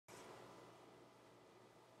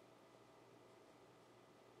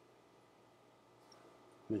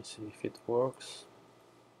Let me see if it works.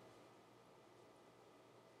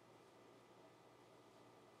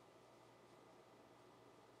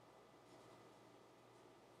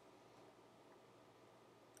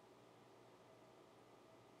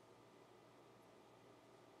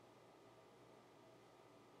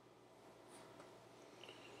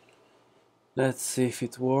 Let's see if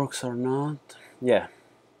it works or not. Yeah,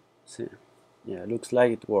 see, yeah, looks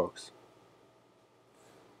like it works.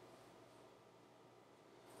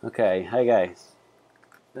 Okay, hi guys.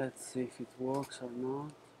 Let's see if it works or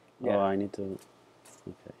not. Yeah. Oh, I need to.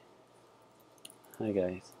 Okay. Hi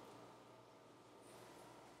guys.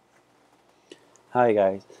 Hi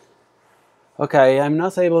guys. Okay, I'm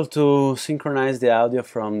not able to synchronize the audio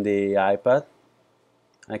from the iPad.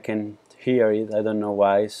 I can hear it, I don't know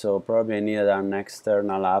why, so probably I need an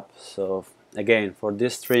external app. So again, for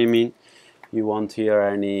this streaming, you won't hear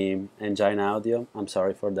any engine audio. I'm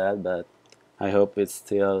sorry for that, but I hope it's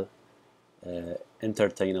still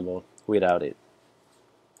entertainable without it.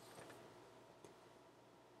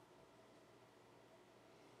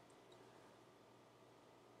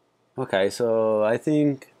 Okay, so I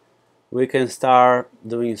think we can start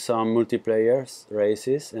doing some multiplayer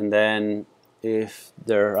races, and then if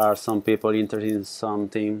there are some people interested in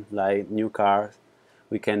something like new cars,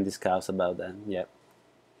 we can discuss about that. Yeah.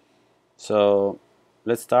 So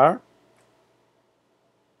let's start.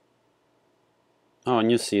 Oh,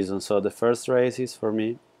 new season. So the first race is for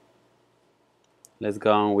me. Let's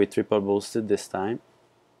go on with triple boosted this time.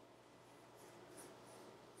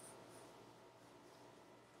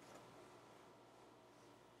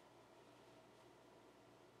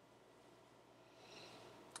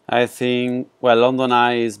 I think, well, London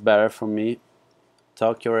Eye is better for me.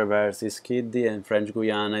 Tokyo Reverse is Kiddy, and French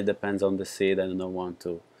Guiana, it depends on the seed. I don't want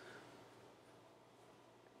to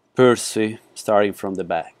pursue starting from the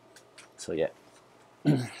back. So yeah.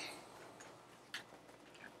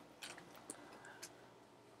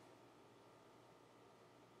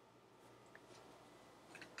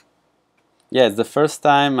 Yeah, it's the first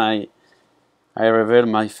time I reveal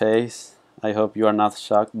my face. I hope you are not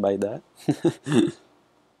shocked by that.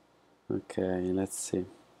 Okay, let's see.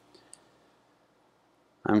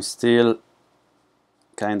 I'm still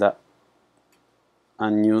kinda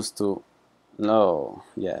unused to. No,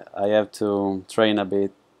 yeah, I have to train a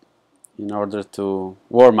bit in order to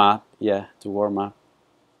warm up. Yeah, to warm up.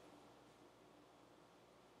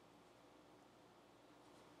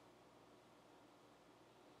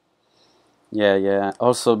 Yeah, yeah.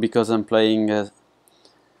 Also because I'm playing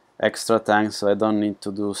extra tanks, so I don't need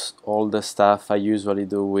to do all the stuff I usually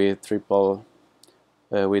do with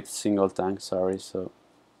with single tank. Sorry, so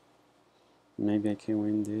maybe I can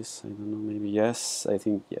win this. I don't know. Maybe yes. I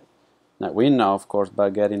think yeah. Not win now, of course,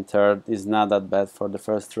 but getting third is not that bad for the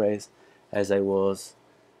first race, as I was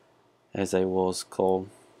called.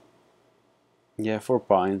 Yeah, 4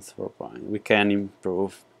 points, 4 points. We can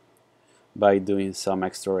improve by doing some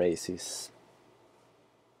extra races.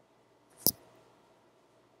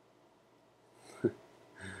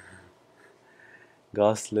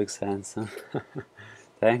 Ghost looks handsome.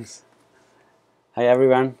 Thanks. Hi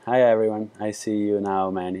everyone. Hi everyone. I see you now,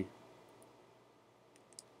 Manny.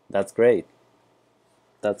 That's great.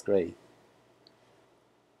 That's great.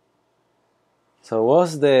 So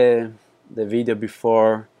was the video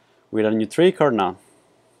before with a new trick or not?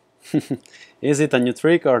 Is it a new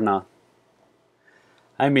trick or not?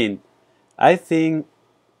 I mean, I think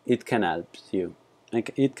it can help you.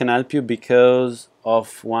 Like, it can help you because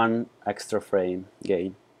of one extra frame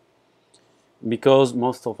gain. Because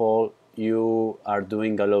most of all, you are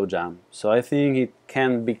doing a low jump. So I think it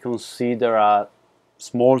can be considered a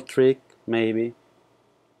small trick, maybe.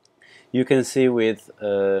 You can see with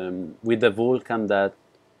the Vulcan that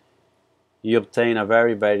you obtain a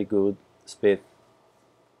very good speed.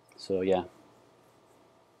 So yeah.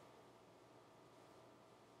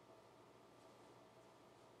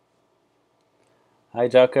 Hi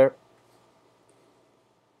Joker.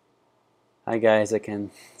 Hi guys, I can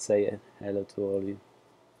say hello to all of you.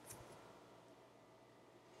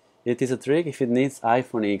 It is a trick if it needs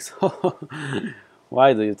iPhone X.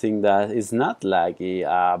 Why do you think that? It's not like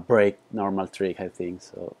a break normal trick, I think.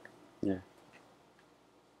 So yeah.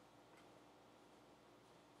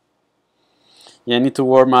 Yeah, I need to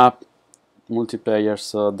warm up multiplayer,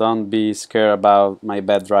 so don't be scared about my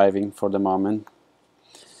bad driving for the moment.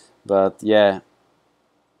 But yeah,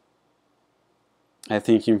 I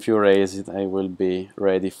think in few races I will be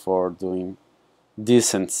ready for doing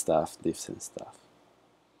decent stuff, decent stuff.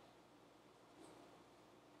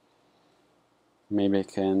 Maybe I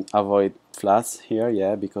can avoid flats here,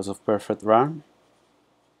 yeah, because of perfect run.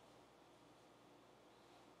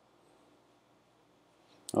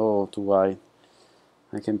 too wide.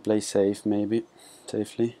 I can play safe, maybe,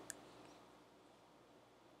 safely,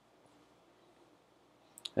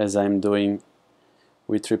 as I'm doing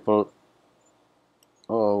with triple.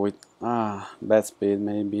 Oh, with bad speed,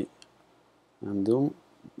 maybe. Undo.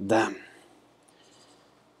 Damn.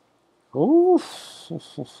 Ooh.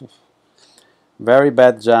 Very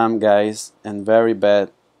bad jump, guys, and very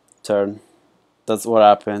bad turn. That's what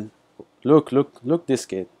happened. Look this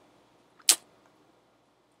kid.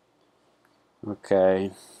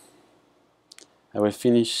 Okay. I will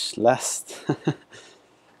finish last.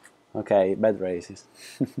 Okay, bad races.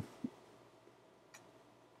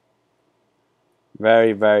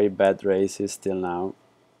 Very, very bad races till now.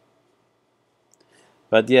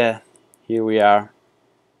 But yeah, here we are.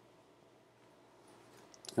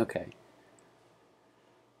 Okay.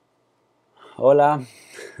 Hola.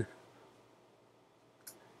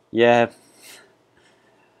 Yeah.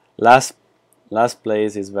 Last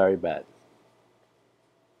place is very bad.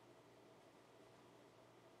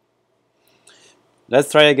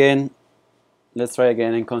 Let's try again. Let's try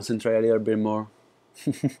again and concentrate a little bit more.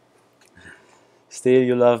 Still,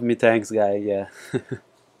 you love me, thanks, guy. Yeah.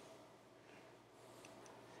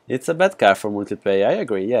 It's a bad car for multiplayer. I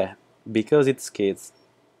agree. Yeah, because it's kids.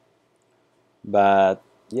 But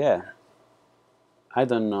yeah, I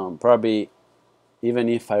don't know. Probably even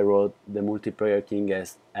if I wrote the multiplayer king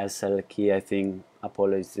as SL key, I think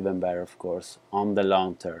Apollo is even better, of course, on the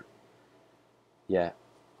long term. Yeah,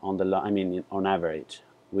 on the I mean, on average,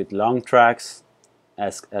 with long tracks,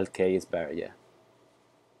 SLK is better. Yeah.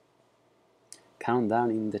 Count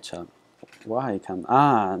down in the chat. Why count?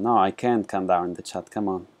 No, I can't count down in the chat. Come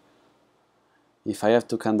on. If I have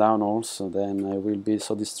to count down also, then I will be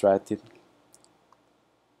so distracted.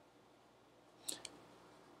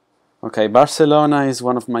 Okay, Barcelona is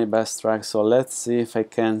one of my best tracks, so let's see if I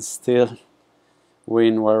can still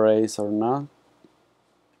win one race or not.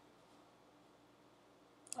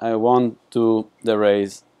 I won't do the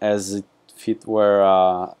race as if it were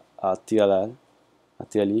a TLL, a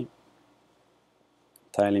TLE,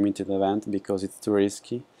 time limited event, because it's too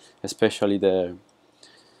risky, especially the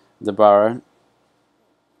barrel.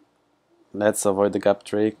 Let's avoid the gap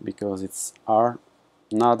trick because it's R,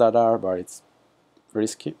 not that R, but it's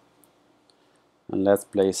risky. And let's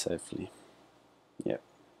play safely. Yeah.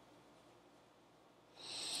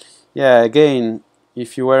 Yeah. Again,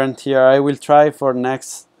 if you weren't here, I will try for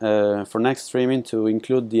next streaming to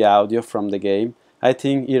include the audio from the game. I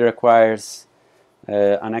think it requires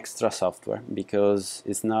an extra software because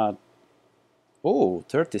it's not. Oh,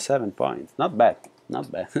 37 points. Not bad.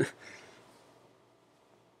 Not bad.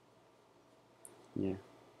 Yeah.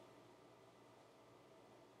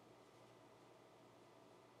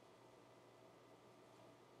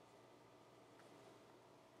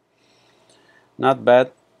 Not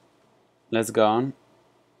bad. Let's go on.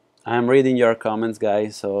 I'm reading your comments,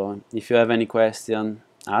 guys, so if you have any question,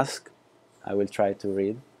 ask. I will try to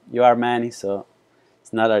read. You are many, so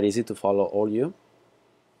it's not that easy to follow all you.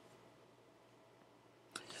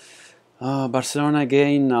 Barcelona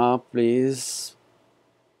again, no, please.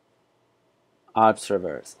 Alps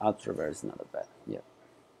reverse. Alps reverse, not a bad. Yeah.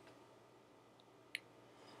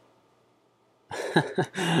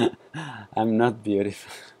 I'm not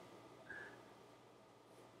beautiful.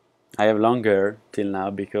 I have longer till now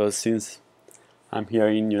because since I'm here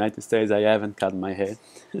in United States, I haven't cut my hair.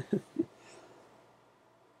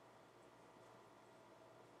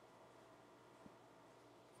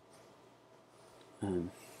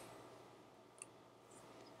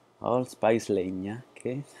 All spice legna,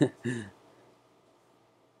 okay.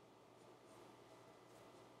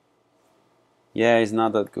 Yeah, it's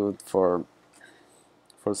not that good for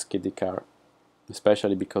skiddy car,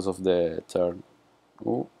 especially because of the turn.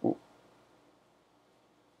 Ooh, ooh.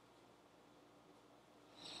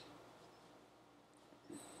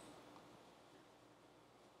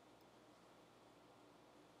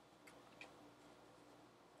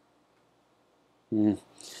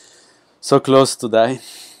 So close to die.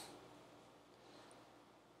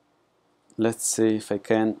 Let's see if I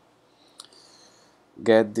can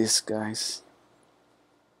get this, guys.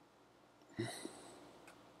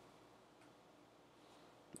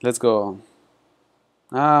 Let's go.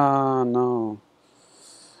 No.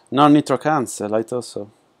 No, nitro cancel, I thought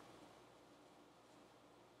so.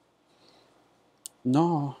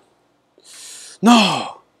 No.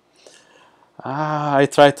 No! I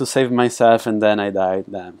tried to save myself and then I died,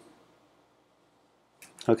 damn.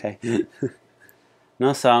 Okay.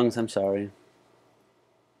 No songs, I'm sorry.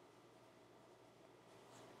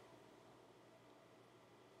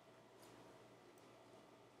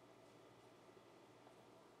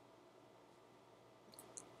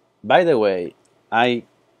 by the way,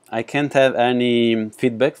 I can't have any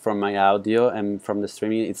feedback from my audio, and from the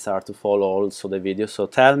streaming it's hard to follow also the video. So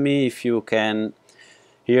tell me if you can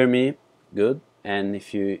hear me good, and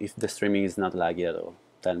if the streaming is not laggy at all.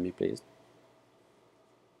 Tell me, please.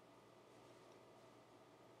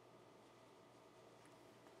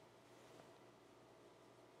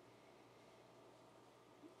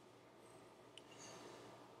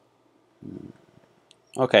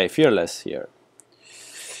 Okay, Fearless here.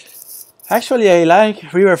 Actually, I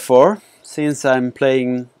like River 4 since I'm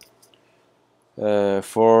playing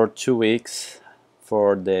for 2 weeks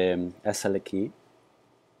for the SL key.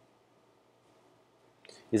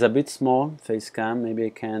 It's a bit small, face cam. Maybe I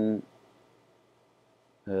can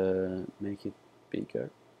make it bigger.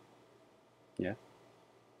 Yeah.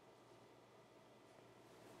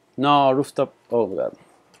 No, rooftop. Oh god.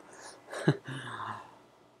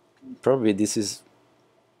 Probably this is.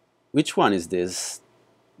 Which one is this?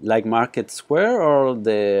 Like Market Square or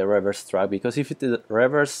the reverse track? Because if it is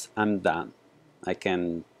reverse, I'm done. I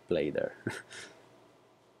can play there.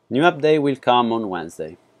 New update will come on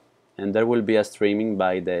Wednesday, and there will be a streaming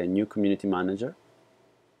by the new community manager,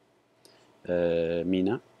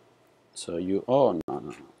 Mina. So you. Oh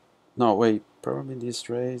no, wait. Probably this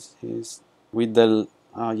race is with the.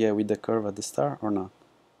 Oh yeah, with the curve at the start or not?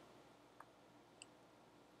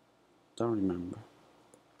 Don't remember.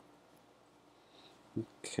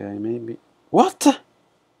 Okay, maybe. What?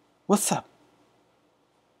 What's up?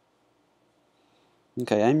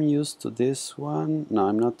 Okay, I'm used to this one. No,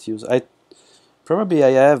 I'm not used. I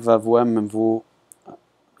have a VMV,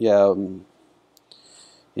 yeah,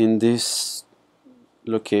 in this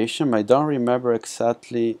location. I don't remember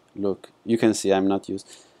exactly. Look, you can see I'm not used.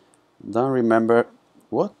 Don't remember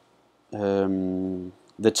what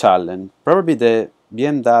the challenge. Probably the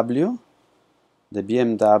BMW, the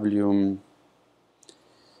BMW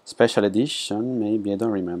special edition. Maybe I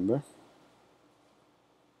don't remember.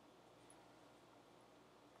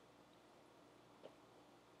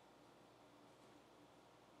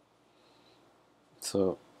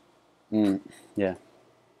 So, yeah.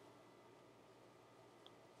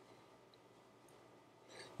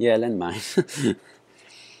 Yeah, landmine.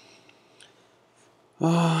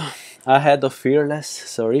 Ahead of Fearless,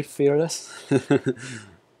 sorry Fearless.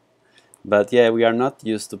 But yeah, we are not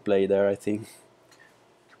used to play there, I think.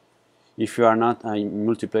 If you are not a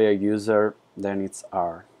multiplayer user, then it's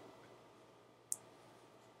R.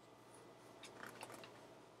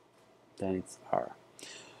 Then it's R.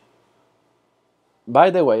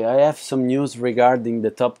 By the way, I have some news regarding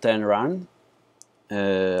the top 10 run.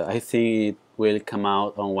 I think it will come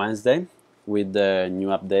out on Wednesday with the new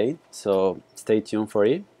update, so stay tuned for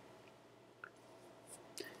it.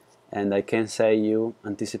 And I can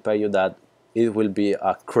anticipate you that it will be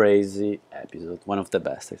a crazy episode, one of the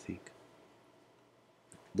best, I think.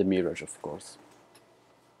 The Mirage, of course.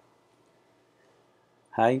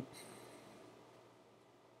 Hi.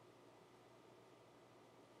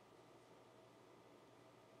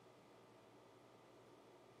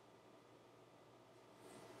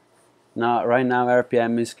 No, right now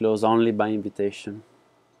RPM is closed only by invitation.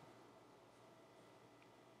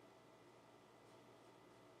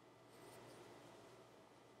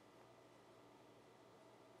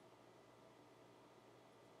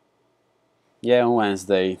 Yeah, on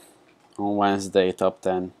Wednesday. On Wednesday, top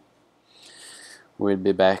 10. We'll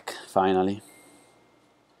be back, finally.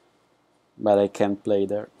 But I can't play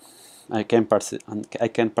there. I can't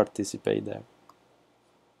participate there.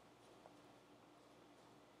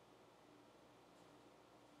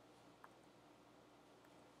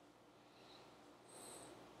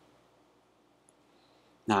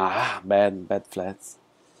 Ah, bad flats.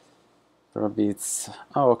 Probably it's...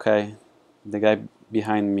 Oh, okay. The guy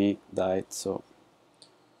behind me died, so...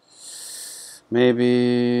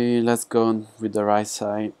 Maybe let's go with the right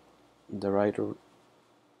side. The right route.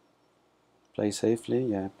 Play safely?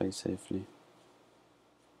 Yeah, play safely.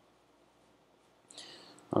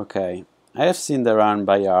 Okay. I have seen the run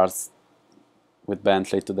by Yards with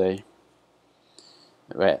Bentley today.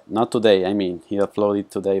 Well, not today, I mean, he uploaded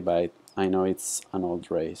today, but I know it's an old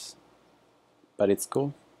race. But it's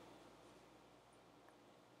cool.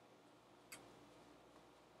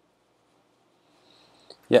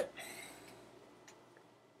 Yeah.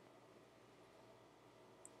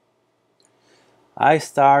 I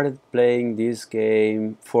started playing this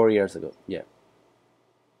game 4 years ago. Yeah.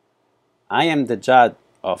 I am the judge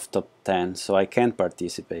of top 10, so I can't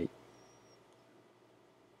participate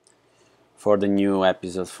for the new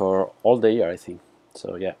episode for all the year, I think.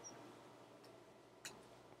 So yeah.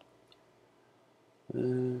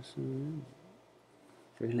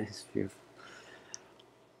 Freelance fear.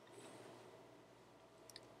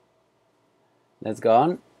 Let's go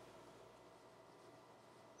on.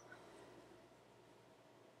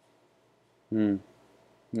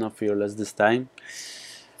 No Fearless this time.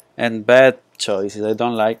 And bad choices. I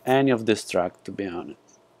don't like any of this track, to be honest.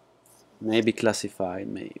 Maybe Classified,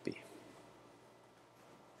 maybe.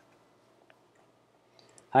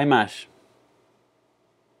 Hi, Mash.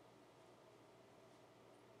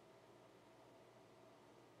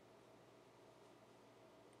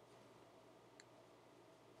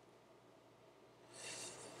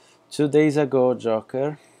 Two days ago,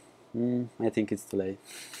 Joker. I think it's too late.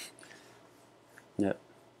 Yeah.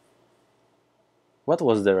 What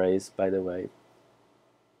was the race, by the way?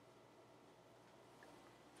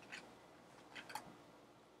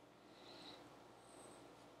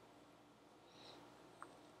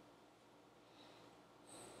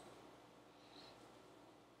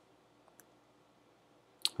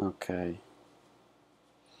 Okay.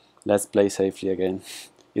 Let's play safely again.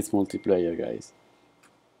 It's multiplayer, guys.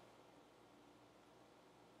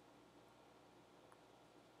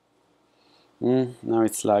 Now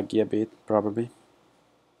it's laggy a bit, probably.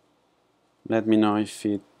 Let me know if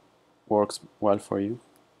it works well for you.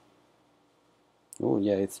 Oh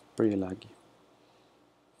yeah, it's pretty laggy.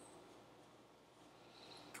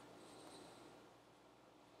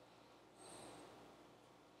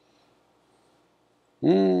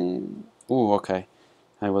 Oh, okay.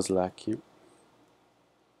 I was lucky.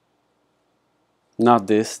 Not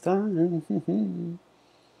this time.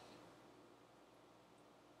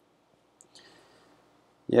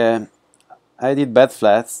 Yeah, I did bad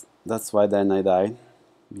flats. That's why then I died.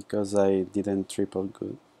 Because I didn't triple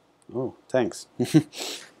good. Oh, thanks.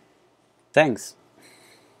 Thanks.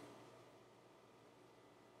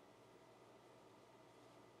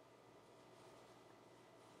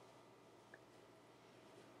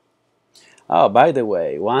 Oh, by the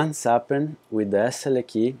way, once happened with the SLA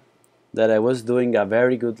key that I was doing a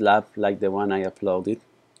very good lap like the one I uploaded,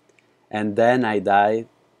 and then I died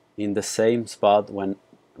in the same spot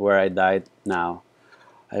where I died now.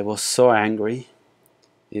 I was so angry.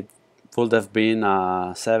 It would have been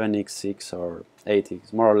a 7x6 or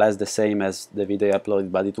 8x, more or less the same as the video I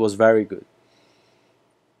uploaded, but it was very good.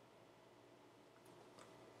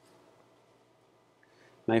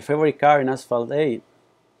 My favorite car in Asphalt 8,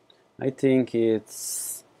 I think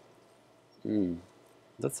it's...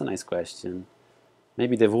 that's a nice question.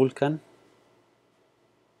 Maybe the Vulcan?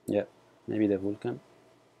 Yeah, maybe the Vulcan.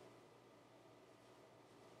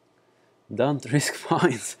 Don't risk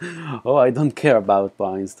points. Oh, I don't care about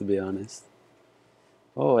points, to be honest.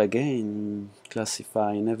 Oh, again,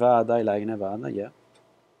 classify Nevada. I like Nevada, yeah.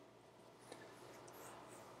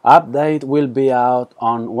 Update will be out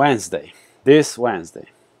on Wednesday, this Wednesday.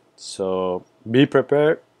 So be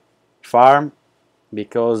prepared, farm,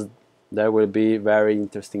 because there will be very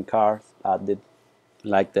interesting cars added,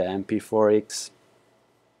 like the MP4X.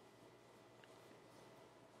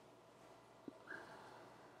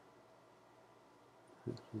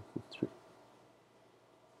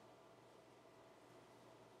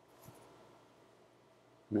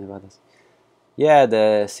 Nevadas. Yeah,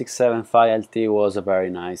 the 675 LT was a very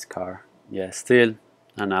nice car. Yeah, still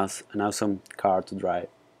an awesome car to drive.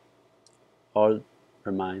 All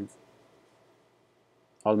reminds,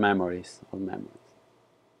 all memories, all memories.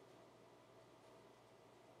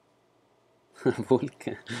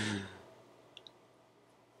 Vulcan.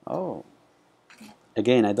 Oh,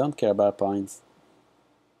 again, I don't care about points.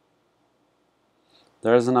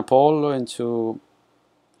 There's an Apollo and two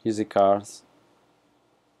easy cars.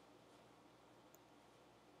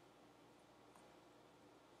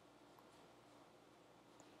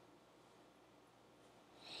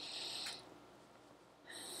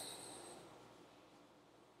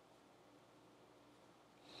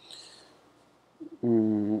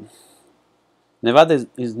 Nevada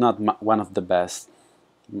is not one of the best,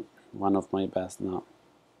 one of my best now.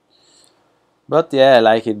 But yeah, I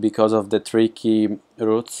like it because of the tricky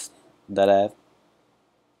routes that I have.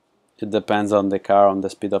 It depends on the car, on the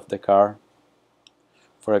speed of the car.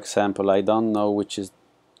 For example, I don't know which is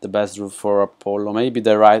the best route for Apollo. Maybe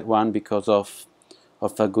the right one because of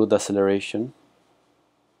a good acceleration.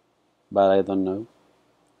 But I don't know.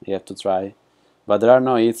 You have to try. But there are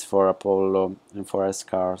no hits for Apollo and for S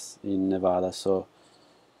cars in Nevada, so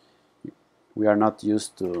we are not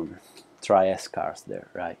used to try S cars there,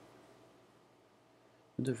 right?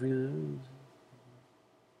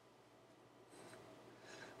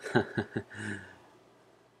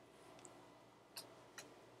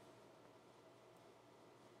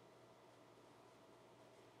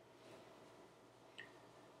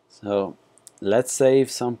 So let's save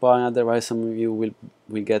some point, otherwise some of you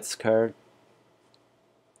will get scared.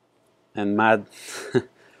 and mad.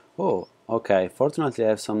 Oh, okay. Fortunately, I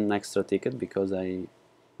have some extra ticket because I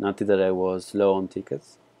noted that I was low on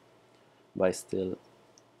tickets, but still,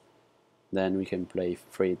 then we can play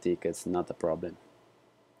free tickets, not a problem.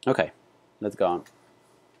 Okay, let's go on.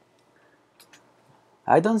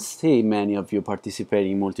 I don't see many of you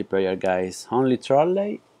participating in multiplayer, guys. Only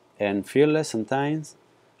Trolley and Fearless sometimes.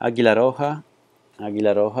 Aguila Roja,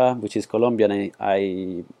 Aguila Roja, which is Colombian,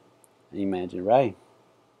 I imagine, right?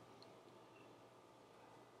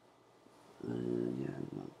 Yeah,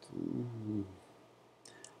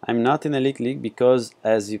 I'm not in Elite League because,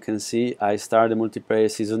 as you can see, I started the multiplayer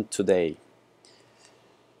season today.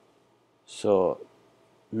 So,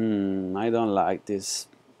 I don't like this.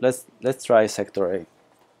 Let's try Sector A.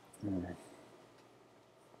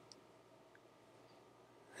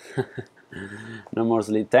 No more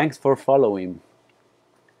sleep. Thanks for following.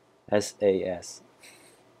 SAS.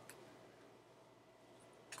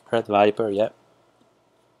 Red Viper, yeah.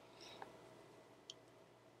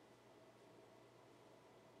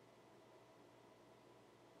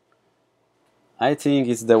 I think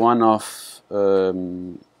it's the one of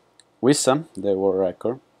Wissam, the world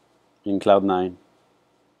record, in Cloud9.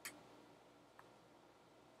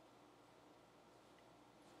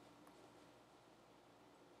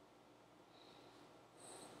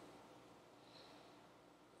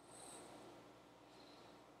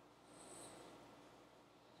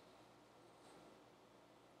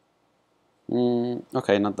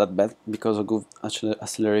 Okay, not that bad because of good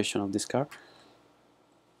acceleration of this car.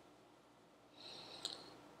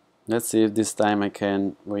 Let's see if this time I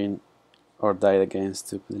can win or die again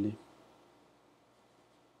stupidly.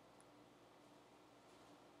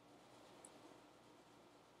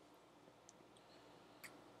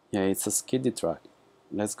 Yeah, it's a skiddy track.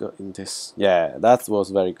 Let's go in this. Yeah, that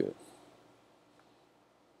was very good.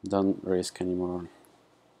 Don't risk anymore.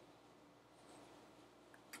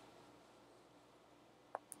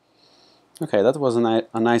 Okay, that was a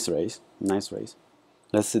nice race. Nice race.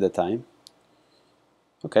 Let's see the time.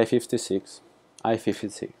 Okay, 56. I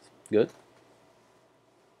 56. Good.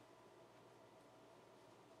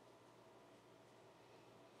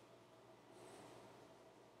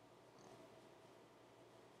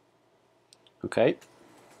 Okay.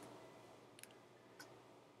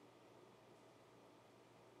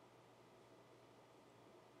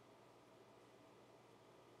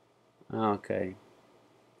 Okay.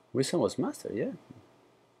 Wilson was master, yeah.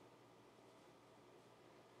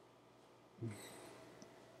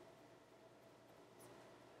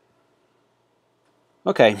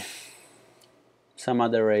 Okay. Some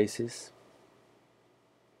other races.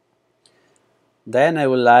 Then I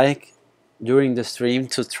would like during the stream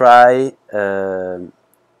to try the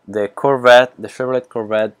Corvette, the Chevrolet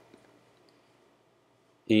Corvette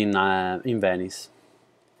in Venice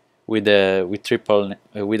with triple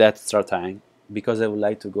with extra tank because I would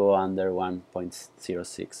like to go under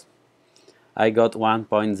 1.06. I got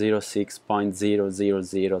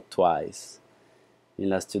 1.06.000 twice in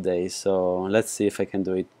last 2 days, so let's see if I can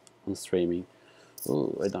do it on streaming.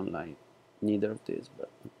 Oh, I don't like neither of these, but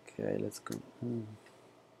okay, let's go.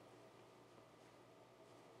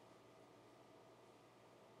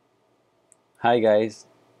 Hi guys,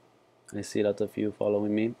 I see a lot of you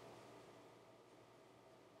following me.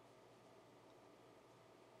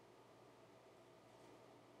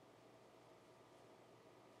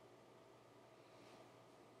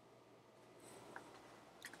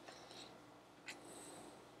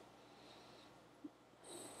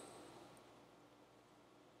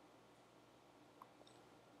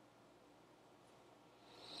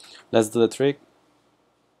 Let's do the trick.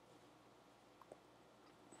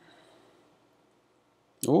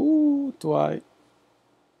 Ooh, twice.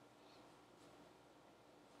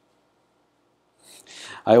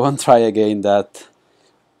 I won't try again that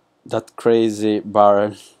crazy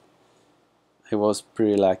barrel. I was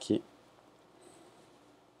pretty lucky.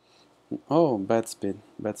 Oh, bad speed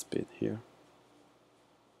here.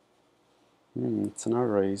 It's another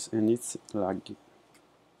race and it's laggy.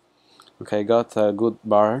 Okay, I got a good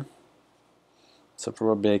barrel, so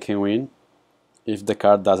probably I can win if the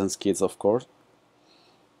car doesn't skids, of course.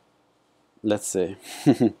 Let's see,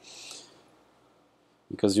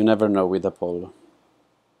 because you never know with Apollo.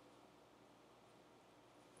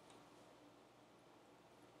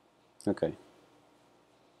 Okay,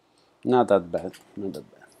 not that bad, not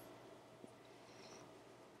that bad.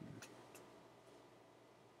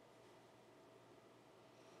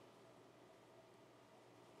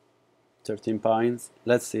 13 points.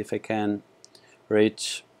 Let's see if I can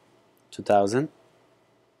reach 2000.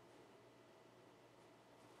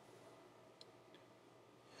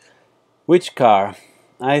 Which car?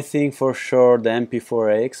 I think for sure the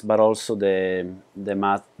MP4X, but also the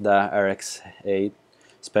Mazda RX-8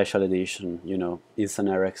 special edition. You know, it's an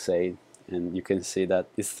RX-8, and you can see that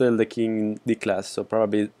it's still the king in D class. So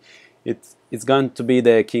probably it's going to be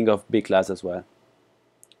the king of B class as well,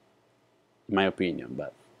 in my opinion.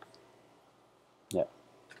 But yeah,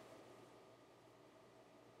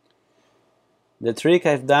 the trick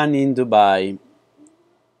I've done in Dubai,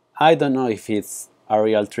 I don't know if it's a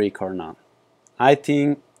real trick or not. I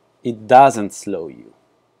think it doesn't slow you.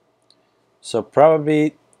 So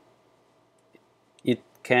probably it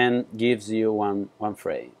can gives you one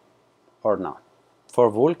frame or not. For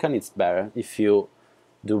Vulcan it's better if you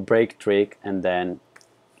do brake trick and then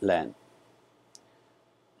land.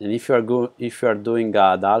 And if you are doing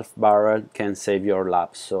a half barrel, can save your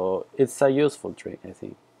lap. So it's a useful trick, I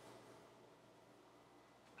think.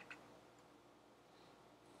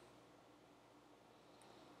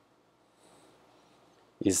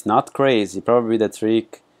 It's not crazy. Probably the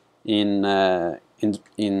trick in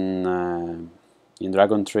in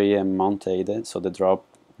Dragon 3 and Mount Eden. So the drop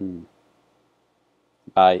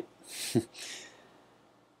by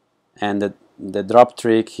and the drop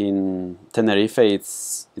trick in Tenerife,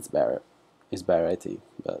 it's better. It's better, I think.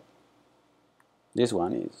 But this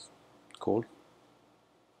one is cool.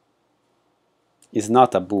 It's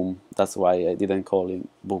not a boom. That's why I didn't call it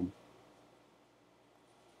boom.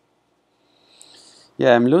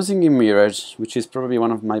 Yeah, I'm losing in Mirage, which is probably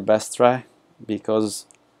one of my best try because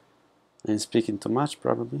I'm speaking too much,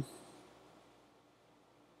 probably.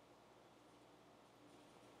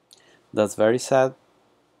 That's very sad.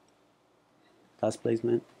 Last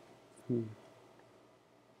placement.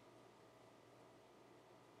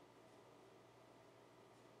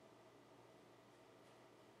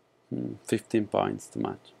 15 points too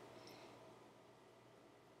much.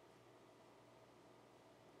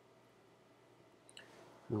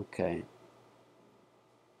 Okay.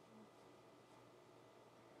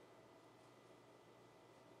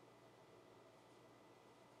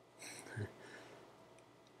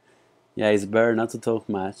 Yeah, it's better not to talk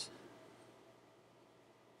much,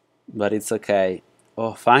 but it's okay.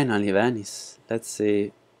 Oh, finally Venice. Let's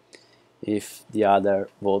see if the other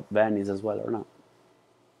vote Venice as well or not.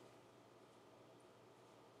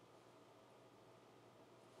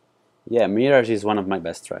 Yeah, Mirage is one of my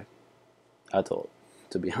best track at all,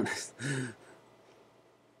 to be honest.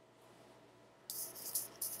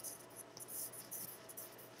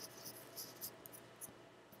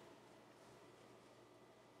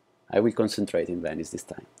 I will concentrate in Venice this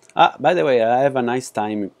time. Ah, by the way, I have a nice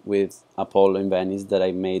time with Apollo in Venice that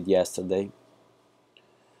I made yesterday.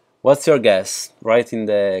 What's your guess? Write in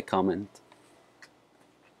the comment.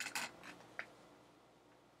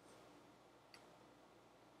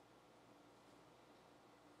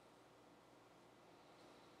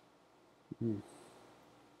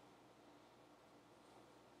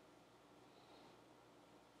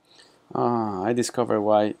 Ah, I discover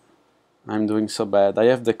why I'm doing so bad. I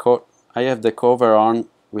have the cover on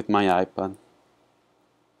with my iPad.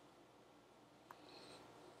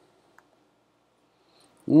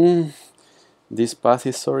 This path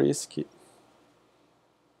is so risky.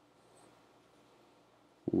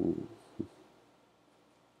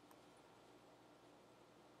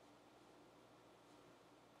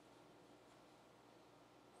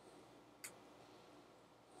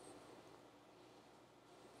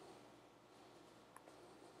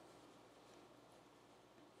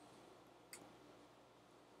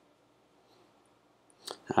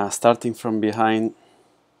 Starting from behind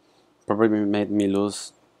probably made me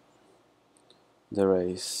lose the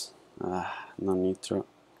race. No nitro.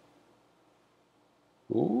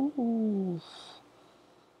 Ooh.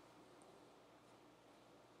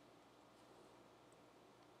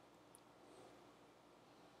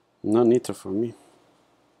 No nitro for me.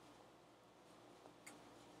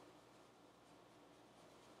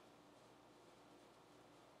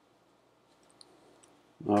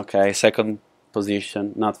 Okay, second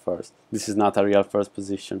position, not first. This is not a real first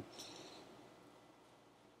position.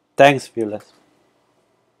 Thanks, Fearless.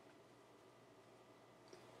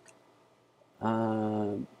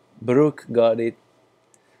 Brooke got it.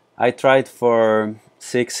 I tried for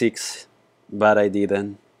 6-6, but I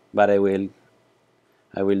didn't. But I will.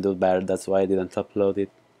 I will do better. That's why I didn't upload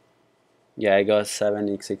it. Yeah, I got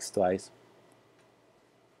 7x6 twice.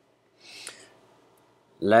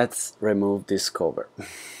 Let's remove this cover.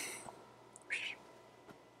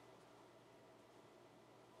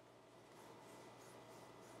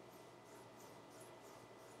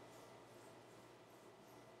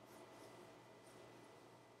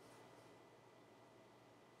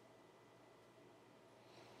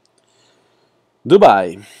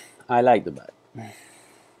 Dubai. I like Dubai.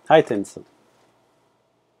 I think so.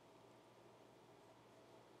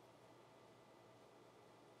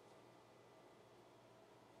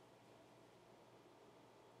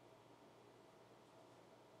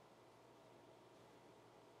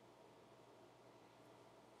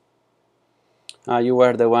 Ah, you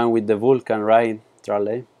were the one with the Vulcan, right,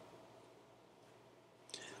 Charlie?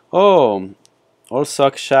 Oh, also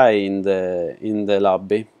Akshay in the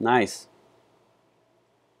lobby. Nice.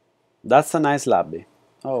 That's a nice lobby.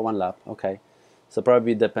 Oh, one lap. Okay. So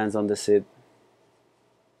probably depends on the seat.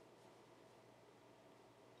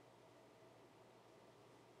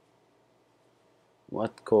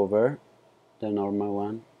 What cover? The normal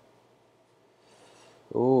one.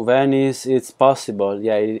 Oh, Venice. It's possible.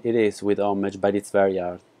 Yeah, it is with homage, but it's very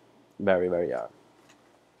hard. Very, very hard.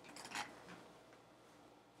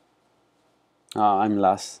 Ah, I'm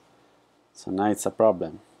last. So now it's a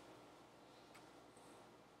problem.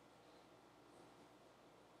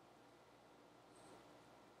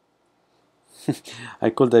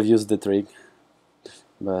 I could have used the trick,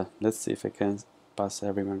 but let's see if I can pass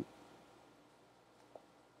everyone.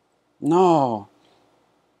 No!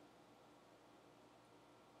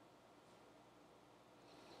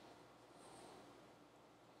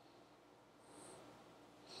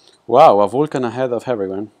 Wow, a Vulcan ahead of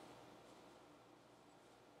everyone.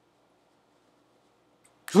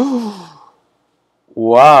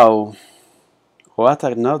 Wow! What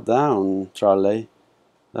a knockdown, Charlie.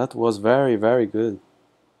 That was very, very good.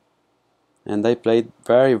 And I played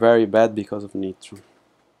very, very bad because of Nitro.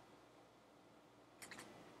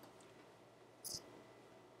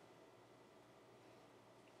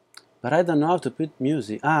 But I don't know how to put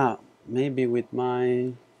music. Ah, maybe with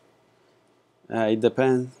my... it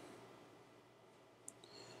depends.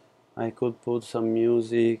 I could put some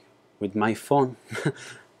music with my phone.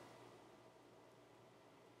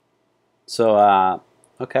 So,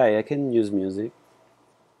 okay, I can use music.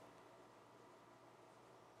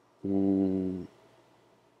 Mm,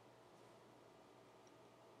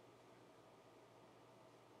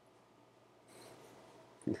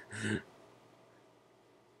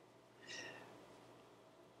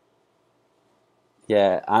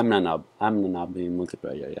 yeah, I'm a knob. I'm a knob in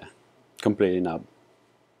multiplayer, yeah. Completely knob.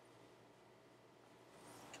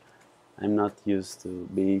 I'm not used to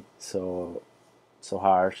be so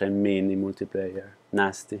harsh and mean in multiplayer.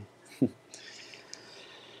 Nasty.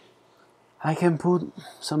 I can put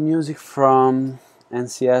some music from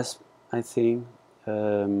NCS, I think.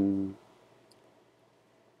 Um,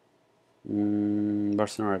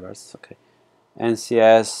 Barcelona Reverse, okay.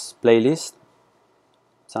 NCS playlist,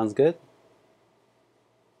 sounds good.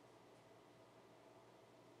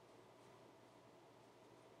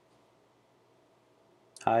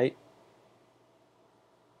 Hi.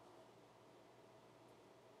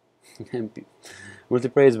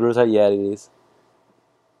 Multiplayer is brutal, yeah, it is.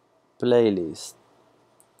 Playlist.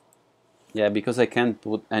 Yeah, because I can't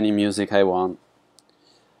put any music I want.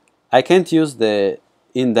 I can't use the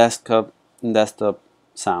in desktop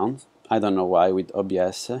sound. I don't know why with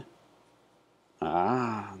OBS.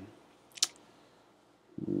 Ah,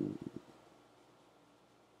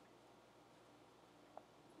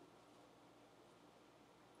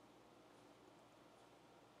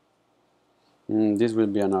 this will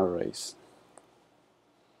be an hard race.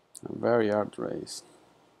 A very hard race.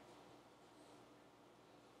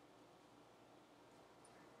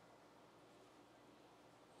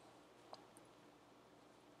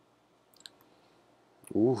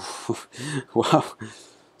 Ooh, wow,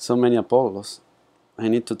 so many Apollos. I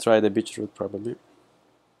need to try the beach route probably.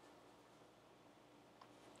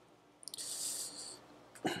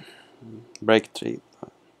 Break three.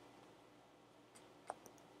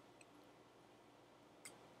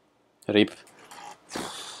 Rip.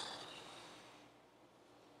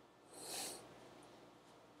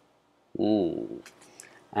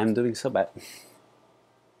 I'm doing so bad.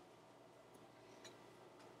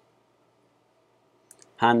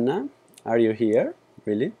 Hannah, are you here?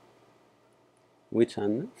 Really? Which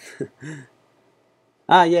Hannah?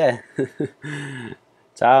 Ah, yeah.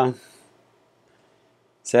 Ciao.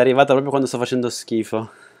 Sei arrivata proprio quando sto facendo schifo.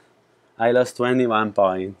 I lost 21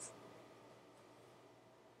 points.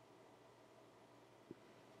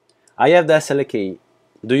 I have the SL key.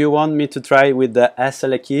 Do you want me to try with the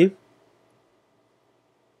SL key?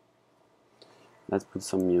 Let's put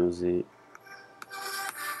some music.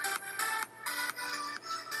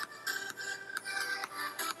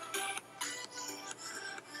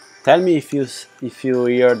 Tell me if you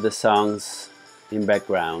hear the songs in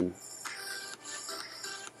background.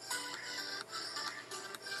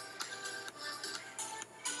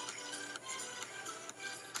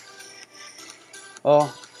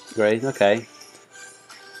 Oh, great, okay.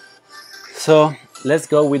 So let's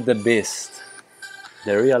go with the beast,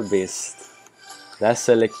 the real beast. That's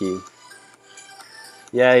Seleki.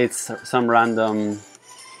 Yeah, it's some random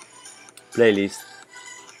playlist.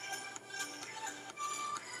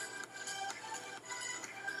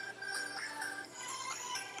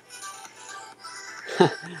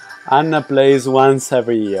 Anna plays once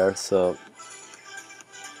every year, so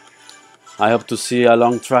I hope to see a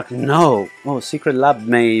long track. No! Oh, Secret Lab,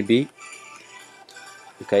 maybe.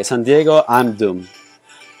 Okay, San Diego, I'm doomed.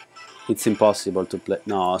 It's impossible to play.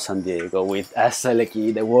 No, San Diego with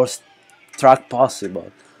Seleki, the worst track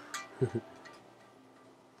possible.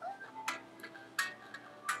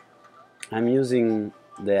 I'm using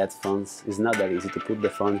the headphones. It's not that easy to put the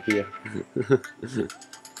phone here.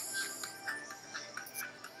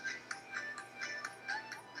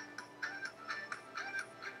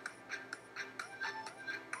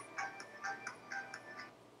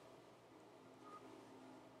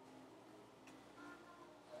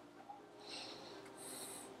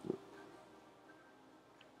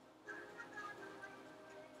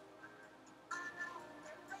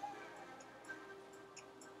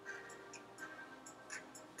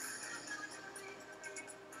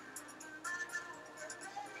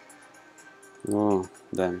 Oh,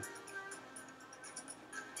 damn.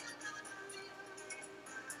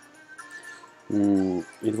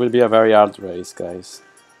 It will be a very hard race, guys.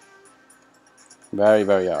 Very,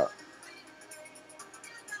 very hard.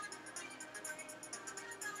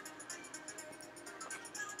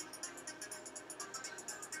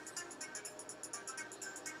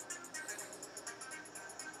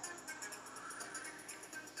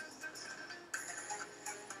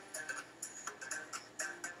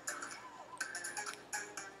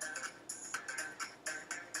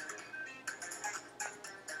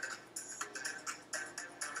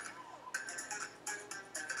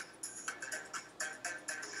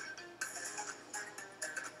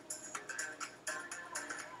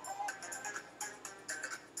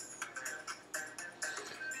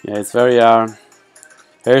 Yeah, it's very hard.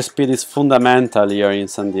 Airspeed is fundamental here in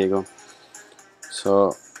San Diego.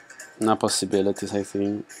 So, no possibilities, I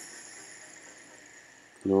think.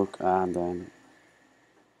 Look, and then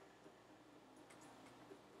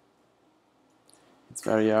it's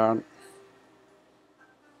very hard.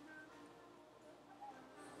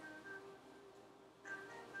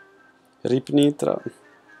 Rip Nitro.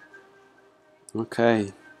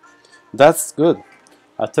 Okay, that's good.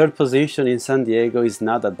 A third position in San Diego is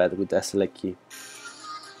not that bad with SLK.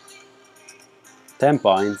 10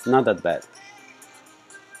 points, not that bad.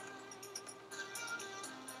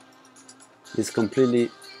 It's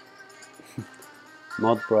completely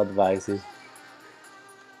mod pro advising.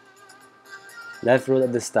 Left root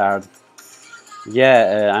at the start.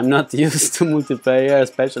 Yeah, I'm not used to multiplayer,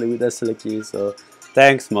 especially with SLK, so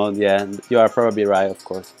thanks mod, yeah, you are probably right, of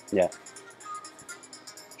course, yeah.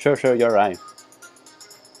 Sure, you're right.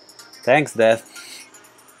 Thanks, Death.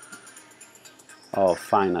 Oh,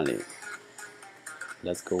 finally.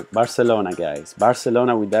 Let's go. Barcelona, guys.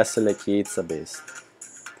 Barcelona with SLK, it's a beast.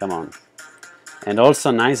 Come on. And also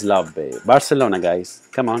nice love, babe. Barcelona, guys.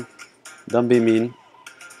 Come on. Don't be mean.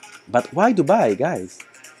 But why Dubai, guys?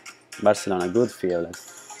 Barcelona, good fearless.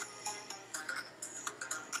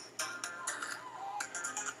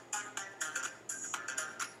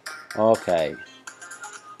 Okay.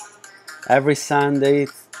 Every Sunday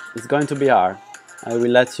it's going to be hard. I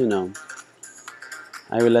will let you know.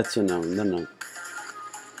 I will let you know. Don't know.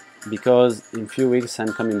 Because in few weeks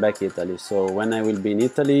I'm coming back to Italy. So when I will be in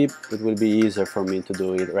Italy, it will be easier for me to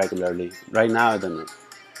do it regularly. Right now, I don't know.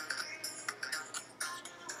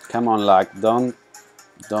 Come on, like, don't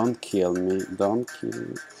kill me. Don't kill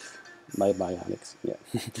me. Bye bye, Alex. Yeah.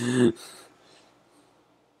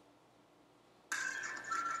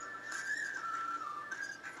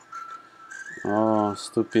 Oh,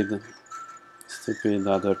 stupid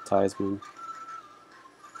advertisement.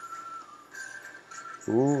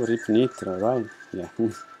 Oh, Rip Nitro, right? Yeah.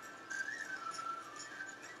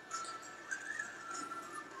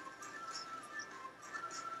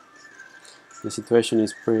 The situation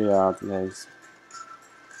is pretty hard, guys.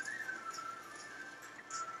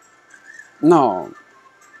 No.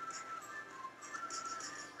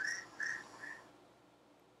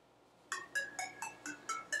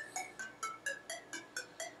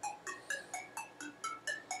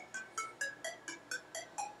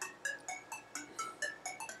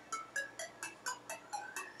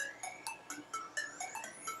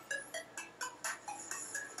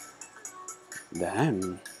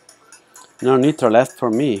 Damn. No Nitro left for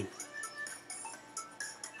me.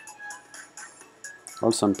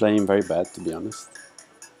 Also, I'm playing very bad, to be honest.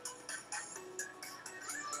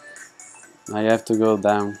 I have to go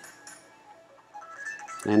down.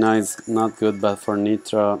 I know it's not good, but for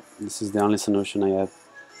Nitro, this is the only solution I have.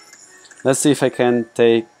 Let's see if I can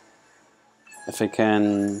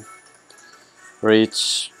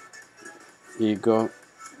reach Ego.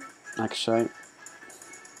 Actually,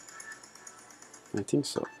 I think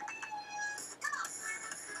so.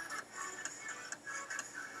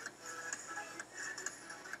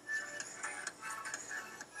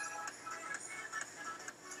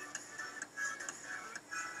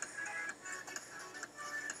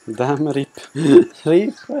 Damn, rip.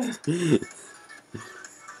 Rip.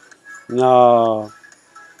 No.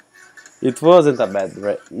 It wasn't a bad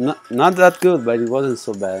raid. Not that good, but it wasn't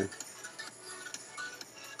so bad.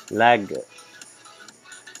 Lag.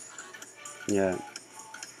 Yeah.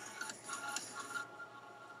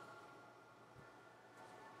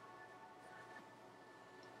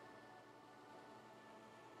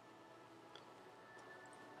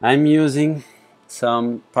 I'm using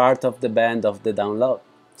some part of the band of the download.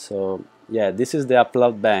 So yeah, this is the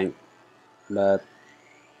upload band, but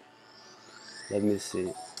let me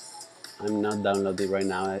see. I'm not downloading right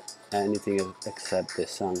now anything except the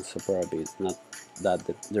song, so probably it's not that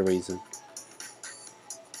the reason.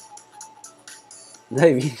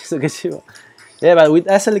 Dai, visto che ci va. Yeah, but with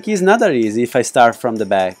SL key it's not that easy if I start from the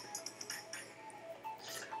back.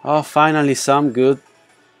 Oh, finally some good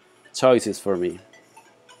choices for me.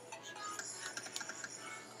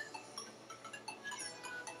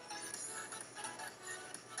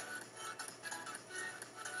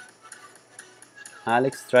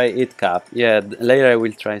 Alex, try it cap. Yeah, later I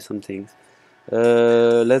will try some things.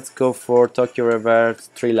 Let's go for Tokyo Reverse,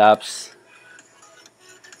 3 laps.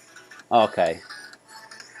 Okay.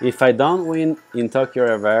 If I don't win in Tokyo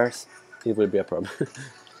Reverse, it will be a problem.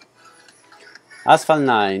 Asphalt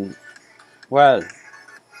 9. Well,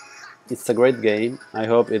 it's a great game. I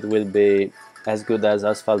hope it will be as good as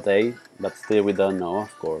Asphalt 8, but still we don't know,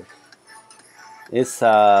 of course. It's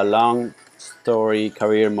a long story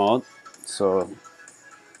career mode, so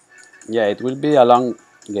yeah, it will be a long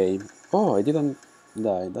game. Oh, I didn't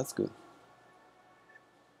die, that's good.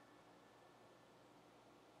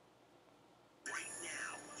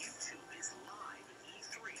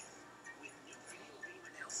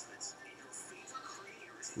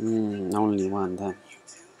 Only one then.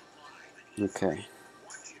 Okay.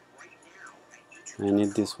 I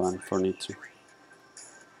need this one for Nitro.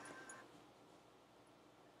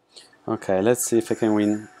 Okay, let's see if I can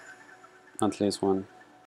win at least one.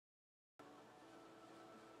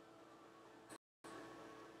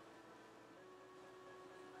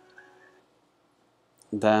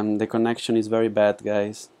 Damn, the connection is very bad,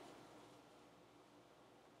 guys.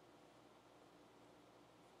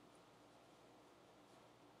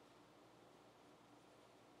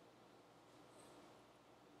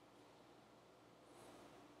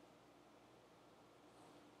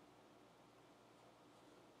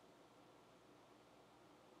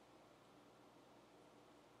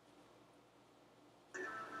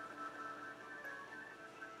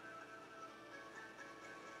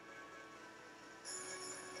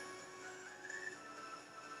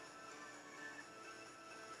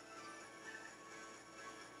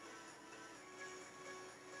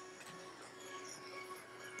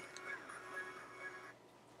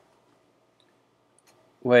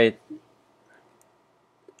 Wait,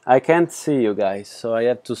 I can't see you guys, so I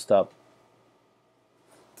have to stop.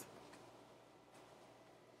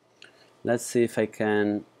 Let's see if I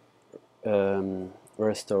can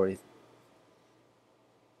restore it.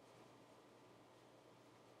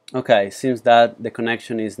 Okay, seems that the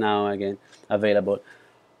connection is now again available.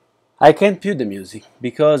 I can't mute the music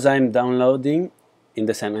because I'm downloading in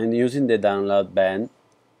the same. I'm using the download band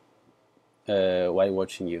while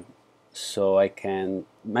watching you, so I can.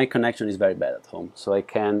 My connection is very bad at home, so I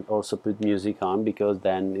can also put music on because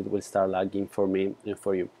then it will start lagging for me and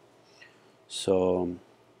for you. So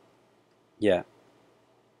yeah,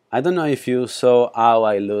 I don't know if you saw how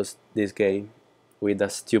I lost this game with a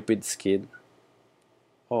stupid skid.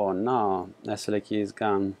 Oh no, SLK is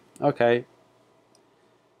gone. Okay.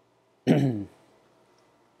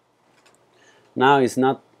 Now it's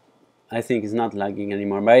not. I think it's not lagging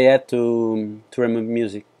anymore. But I had to remove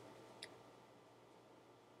music.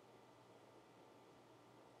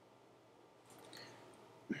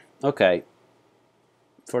 Okay.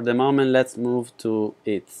 For the moment, let's move to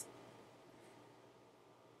it.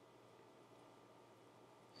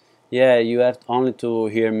 Yeah, you have only to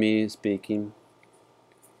hear me speaking.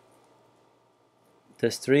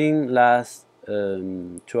 The stream lasts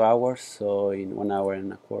 2 hours, so in 1 hour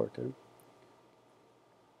and a quarter.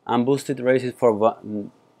 Unboosted races for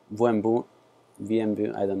VMV,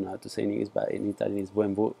 VMV, I don't know how to say in English, but in Italian it's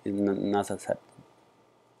VMV, is not accepted.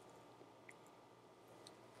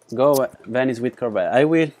 Go Venice with Corvette. I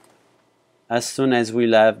will, as soon as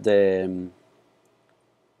we'll have the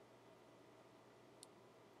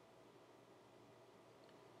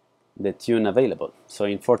tune available, so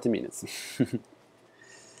in 40 minutes.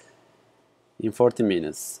 In 40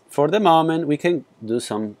 minutes. For the moment, we can do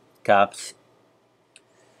some caps.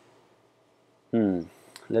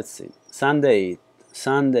 Let's see. Sunday.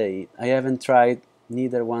 I haven't tried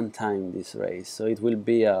neither one time this race, so it will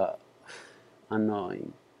be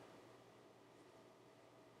annoying.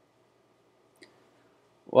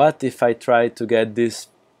 What if I try to get this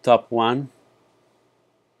top one?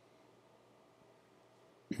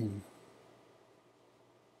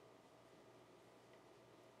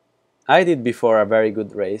 I did before a very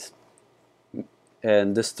good race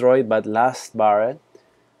and destroyed, but last barrel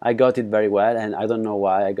I got it very well, and I don't know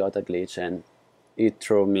why I got a glitch and it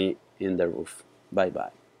threw me in the roof. Bye bye.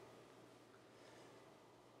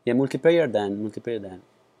 Yeah, multiplayer then.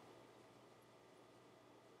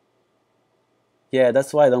 Yeah,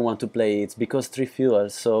 that's why I don't want to play. It's because 3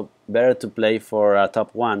 fuels, so better to play for a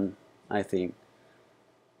top one, I think.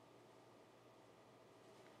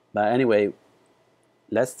 But anyway,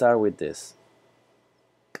 let's start with this.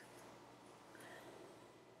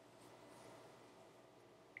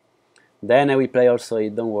 Then I will play also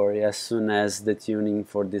it, don't worry, as soon as the tuning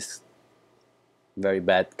for this very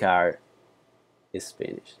bad car is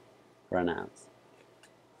finished. Run out.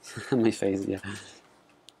 My face, yeah.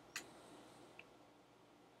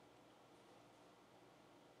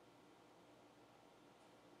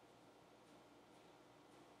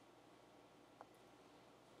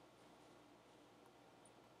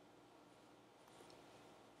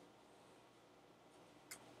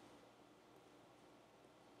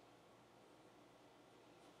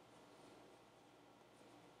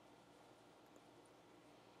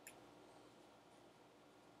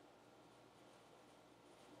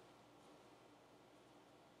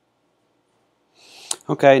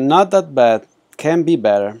 Okay, not that bad. Can be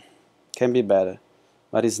better. Can be better.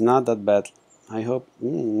 But it's not that bad. I hope.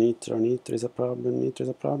 Nitro is a problem. Nitro is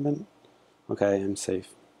a problem. Okay, I'm safe.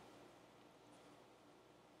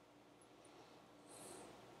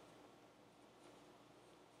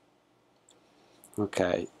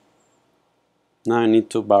 Okay. Now I need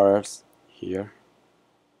 2 barrels here.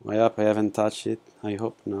 Way up, I haven't touched it. I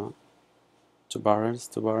hope not. 2 barrels,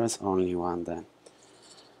 only one then.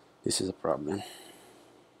 This is a problem.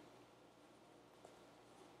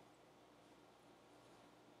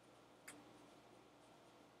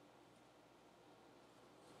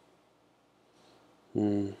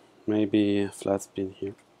 Maybe a flat spin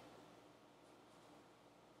here.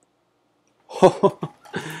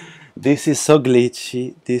 This is so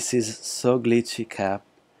glitchy. This is so glitchy, Cap.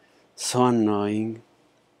 So annoying.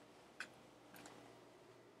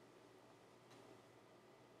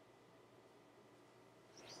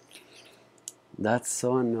 That's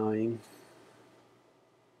so annoying.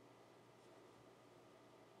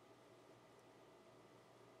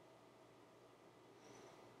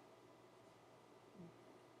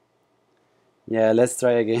 Yeah, let's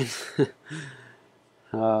try again.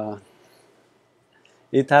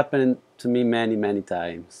 It happened to me many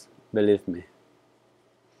times, believe me.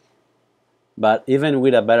 But even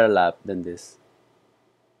with a better lap than this.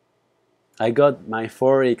 I got my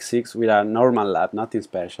 4x6 with a normal lap, nothing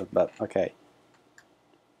special, but okay.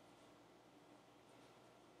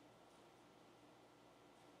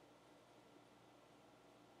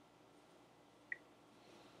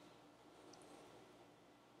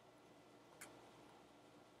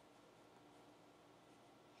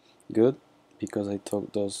 Good, because I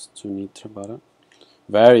took those 2 nitro bottom.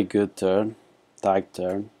 Very good turn, tight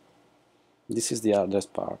turn. This is the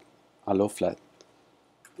hardest part, a low flat.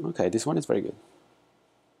 Okay, this one is very good.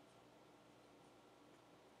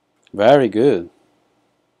 Very good.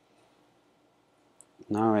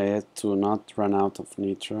 Now I had to not run out of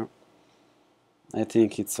nitro. I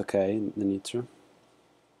think it's okay, the nitro.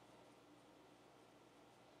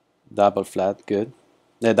 Double flat, good.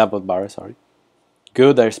 Double bar, sorry.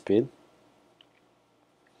 Good airspeed.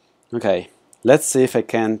 Okay, let's see if I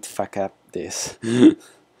can't fuck up this. I'm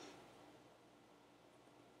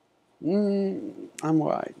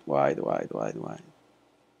wide.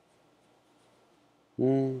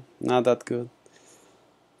 Not that good.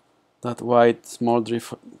 That wide small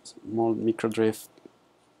drift, small micro drift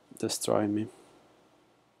destroy me.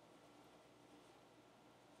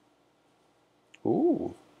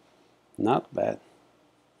 Ooh, not bad.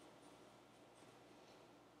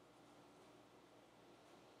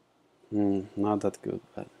 Not that good,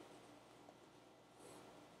 but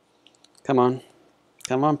come on,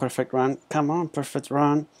 perfect run, come on, perfect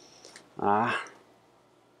run.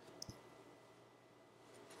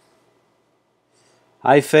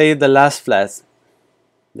 I failed the last flats.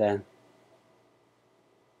 Then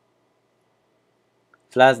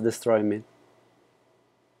flats destroy me.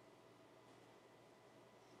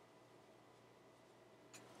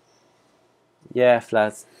 Yeah,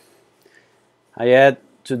 flats. I had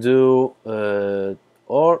to do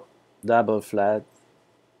or double flat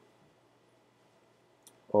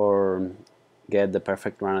or get the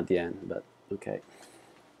perfect run at the end, but okay.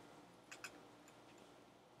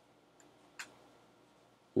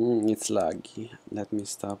 It's laggy. Let me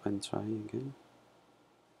stop and try again.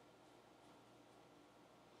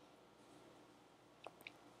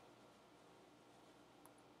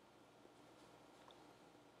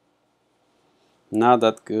 Not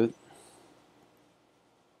that good.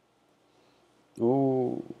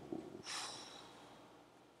 Oh,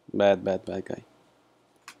 bad guy.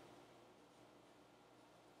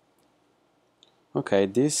 Okay,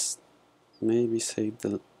 this maybe save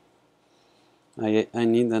the. I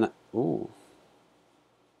need an. Oh,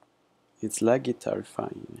 it's laggy,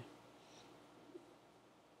 terrifying.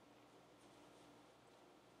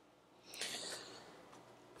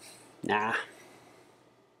 Nah.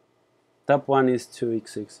 Top one is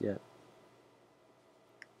 2x6, yeah.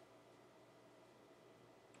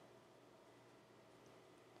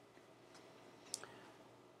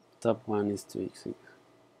 Top one is 2x6.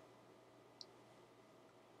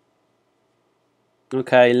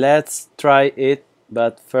 Okay, let's try it,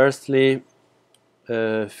 but firstly,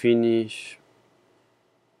 finish.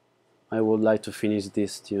 I would like to finish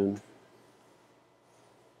this tune.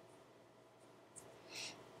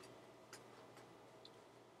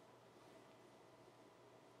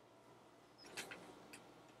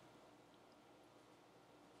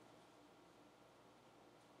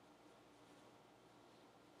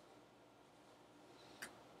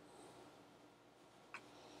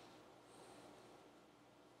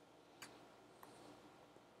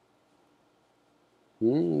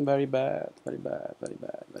 Very bad, very bad, very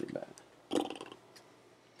bad, very bad.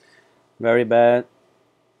 Very bad.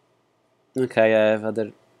 Okay, I have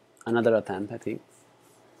another attempt, I think.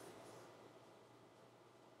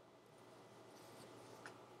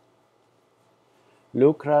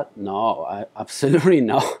 Lucra? No, absolutely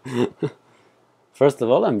no. First of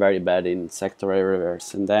all, I'm very bad in sector A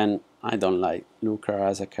reverse, and then I don't like Lucra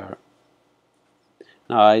as a car.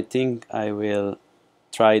 Now I think I will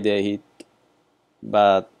try the hit,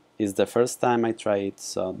 but it's the first time I try it,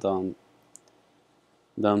 so don't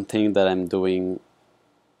think that I'm doing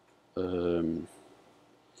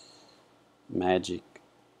magic.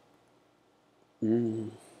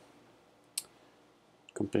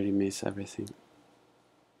 Completely miss everything.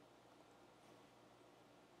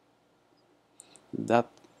 That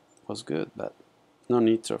was good, but no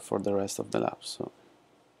nitro for the rest of the lap, so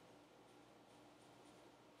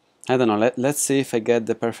I don't know. Let's see if I get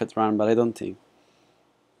the perfect run, but I don't think.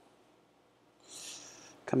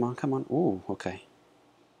 Come on, come on. Ooh, okay.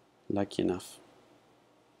 Lucky enough.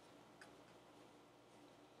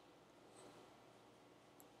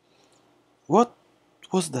 What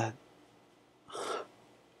was that?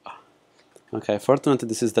 Okay, fortunately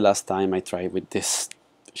this is the last time I try with this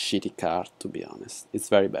shitty car, to be honest. It's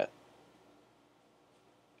very bad.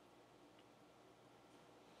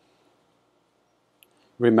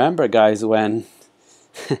 Remember, guys, when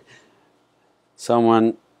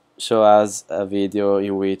someone showed us a video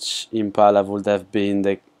in which Impala would have been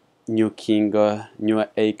the new king, new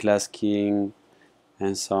A-class king,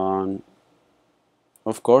 and so on.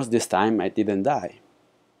 Of course, this time I didn't die.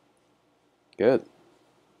 Good.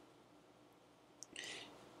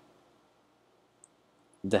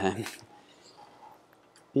 Then,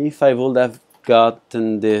 if I would have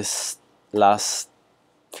gotten this last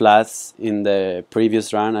flats in the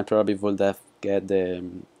previous run, I probably would have get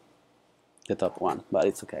the top one, but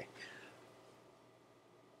it's okay.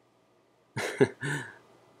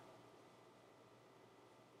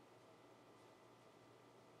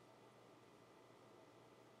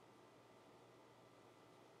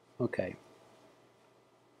 Okay.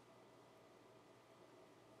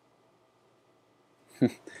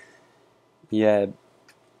 Yeah.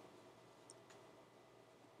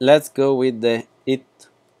 Let's go with the it,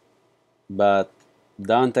 but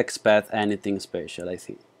don't expect anything special, I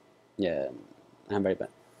think. Yeah, I'm very bad.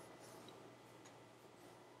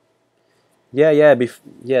 Yeah, yeah,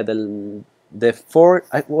 yeah, the four,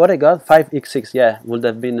 what I got, 5x6, yeah, would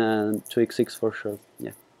have been 2x6 for sure,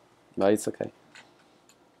 yeah, but it's okay.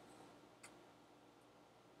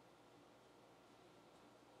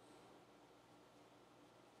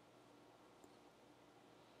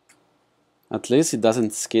 At least it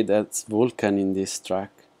doesn't skid at Vulcan in this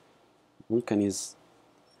track. Vulcan is...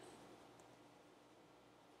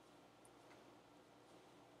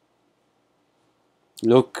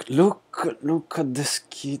 Look at the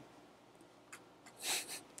skid.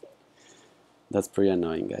 That's pretty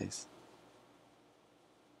annoying, guys.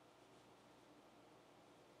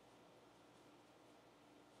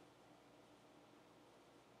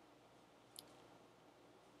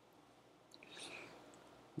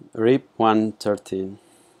 RIP 113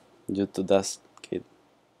 due to that skid.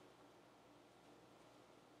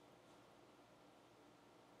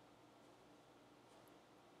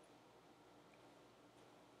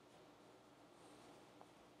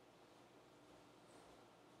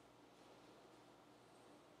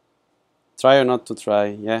 Try or not to try?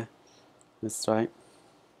 Yeah, let's try.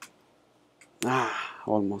 Ah,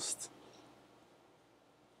 almost.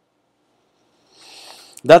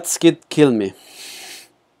 That skid killed me.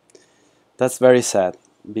 That's very sad,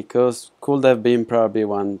 because could have been probably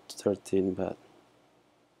 113, but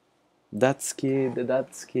that skid.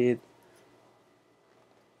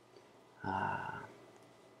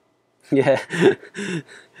 Yeah.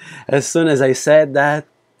 As soon as I said that,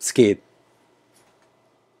 skid.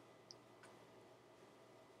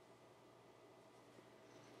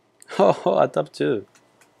 Oh, a top 2.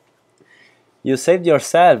 You saved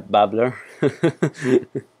yourself, Babbler.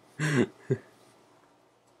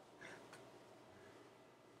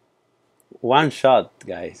 One shot,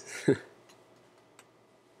 guys.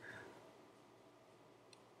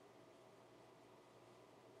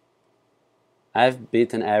 I've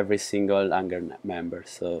beaten every single Anger member,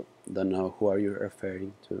 so don't know who are you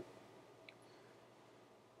referring to.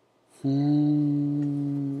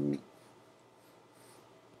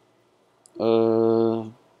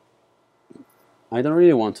 I don't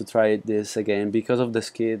really want to try this again because of the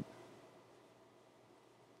skid.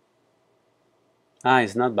 Ah,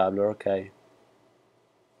 it's not Babbler, okay.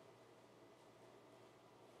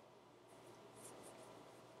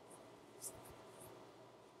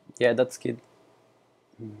 Yeah, that's skid.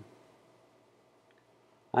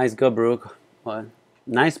 Nice go, Brooke. Well,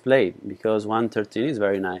 nice play, because 113 is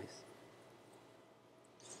very nice.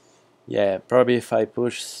 Yeah, probably if I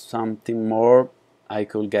push something more, I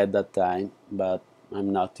could get that time, but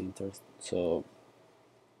I'm not interested, so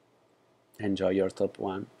enjoy your top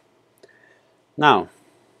 1. Now,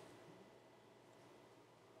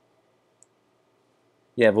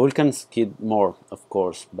 yeah, Vulcan skid more, of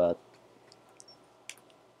course, but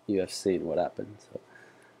you have seen what happened. So.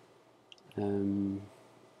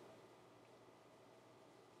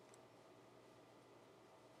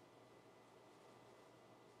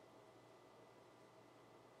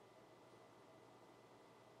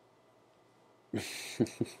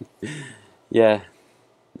 Yeah,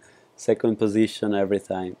 second position every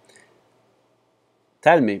time.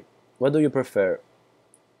 Tell me, what do you prefer?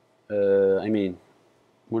 I mean,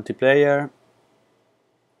 multiplayer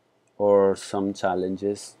or some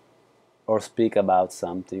challenges? Or speak about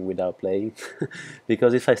something without playing?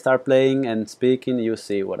 Because if I start playing and speaking, you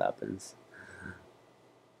see what happens.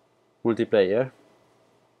 Multiplayer?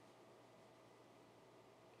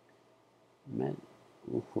 Man.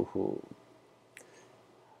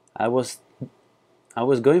 I was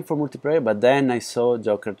going for multiplayer, but then I saw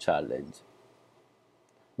Joker Challenge.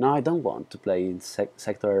 No, I don't want to play in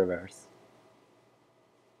Sector Reverse.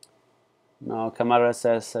 No, Camara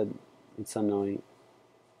says it's annoying.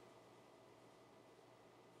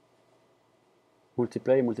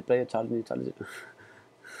 Multiplayer, challenge.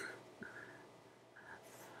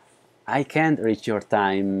 I can't reach your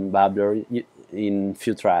time, Babbler, in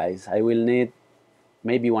few tries. I will need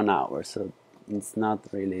maybe 1 hour, so it's not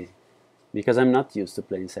really... Because I'm not used to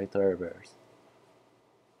playing Sector Reverse.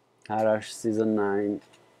 Arash Season 9.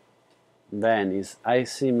 Venice. I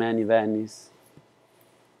see many Venice.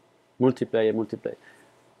 Multiplayer.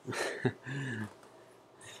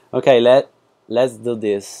 Okay, let's do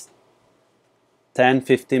this.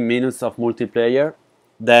 10-15 minutes of multiplayer,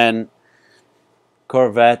 then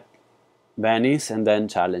Corvette, Venice, and then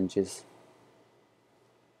challenges.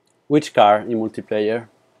 Which car in multiplayer?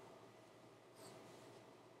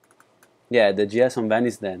 Yeah, the GS on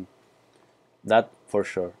Venice then. That for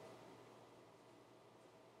sure.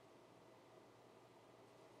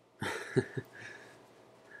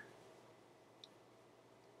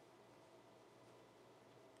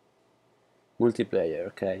 Multiplayer,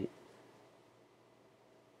 okay.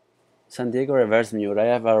 San Diego Reverse Mure. I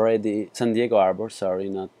have already... San Diego Arbor, sorry,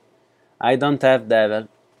 not... I don't have Devil.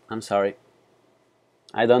 I'm sorry.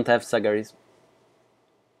 I don't have Sagaris.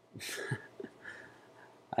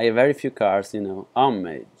 I have very few cars, you know.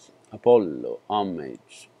 Homage, Apollo,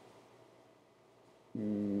 Homage.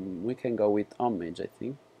 We can go with homage, I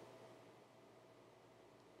think.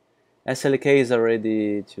 SLK is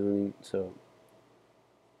already tuning, so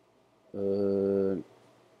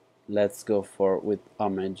let's go for with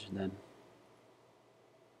homage then.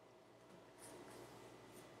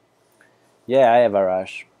 Yeah, I have a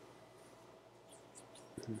rush.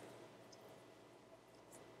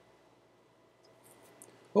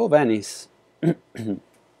 Oh, Venice. 10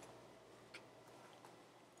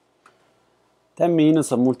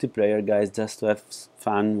 minutes of multiplayer, guys, just to have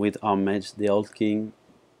fun with homage, the old king.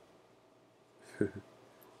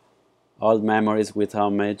 Old memories with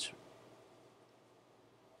homage.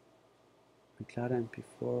 McLaren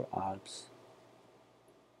MP4 Alps.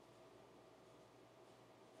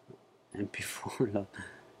 MP4,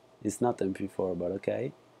 it's not MP4, but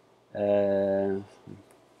okay.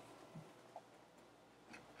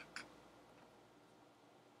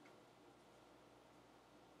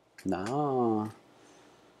 No.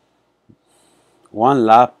 One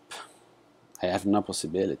lap. I have no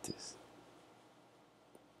possibilities.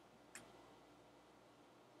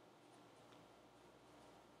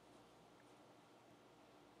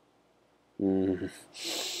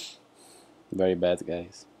 Very bad,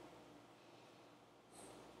 guys.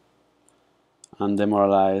 I'm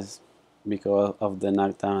demoralized because of the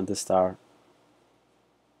knockdown at the start.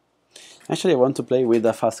 Actually, I want to play with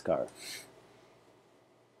a fast car.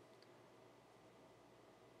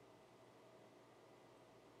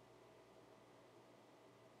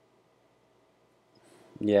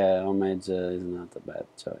 Yeah, homage is not a bad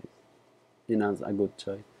choice. Not a good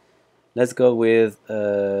choice. Let's go with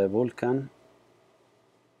Vulcan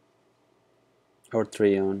or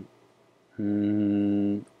Trion.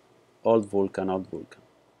 Old Vulcan, old Vulcan.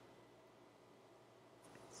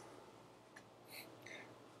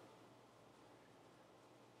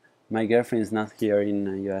 My girlfriend is not here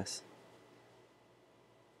in US,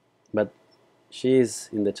 but she is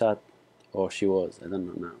in the chat, or she was, I don't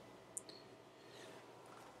know now.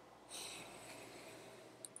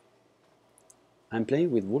 I'm playing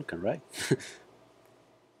with Vulcan, right?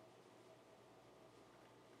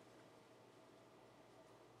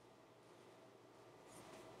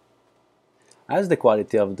 How's the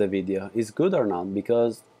quality of the video? Is good or not?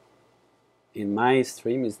 Because in my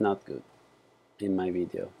stream it's not good in my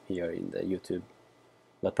video here in the YouTube,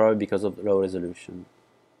 but probably because of low resolution.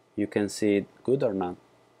 You can see it good or not?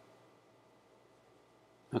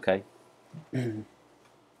 Okay.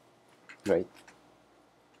 Great.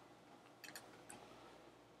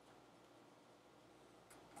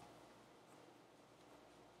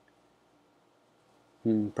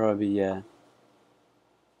 Probably, yeah.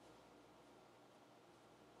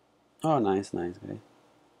 Oh, nice, nice, guy.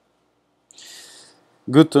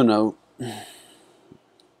 Good to know.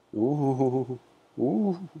 Ooh,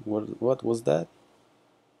 ooh, what was that?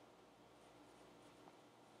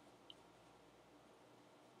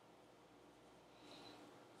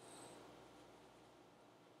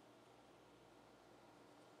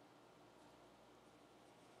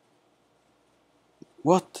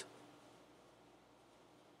 What?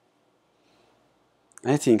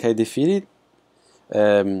 I think I defeated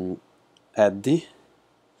Eddie,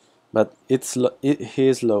 but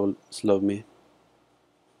he slowed me.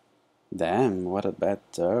 Damn, what a bad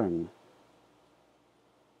turn.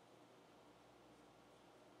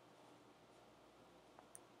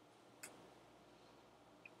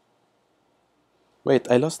 Wait,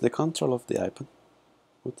 I lost the control of the iPad.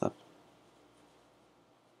 What's up?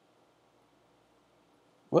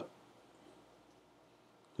 What?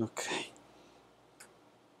 Okay.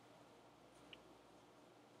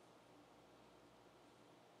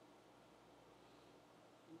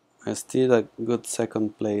 I still a good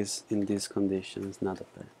second place in these conditions, not a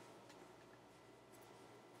bad.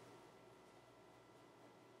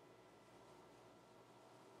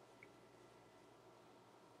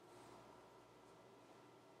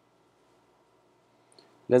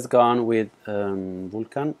 Let's go on with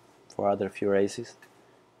Vulcan for other few races,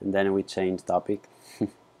 and then we change topic.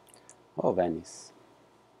 Oh, Venice.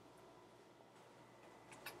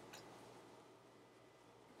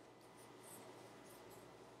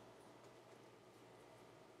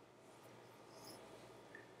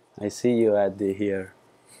 I see you at the here.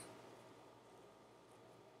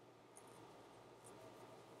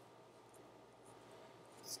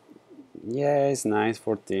 Yeah, it's nice,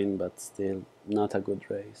 14, but still not a good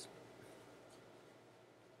race.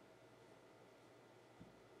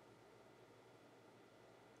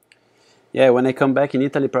 Yeah, when I come back in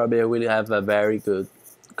Italy, probably I will have a very good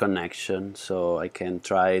connection, so I can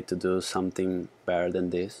try to do something better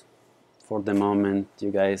than this. For the moment,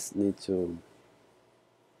 you guys need to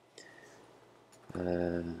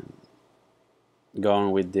uh,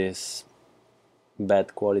 gone with this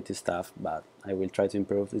bad quality stuff, but I will try to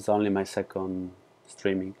improve. It's only my second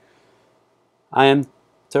streaming. I am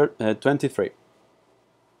 23.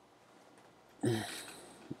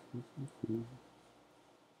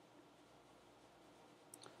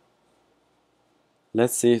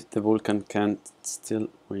 Let's see if the Vulcan can still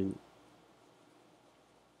win.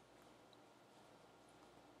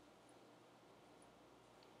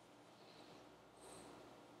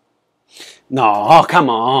 No, come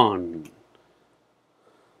on!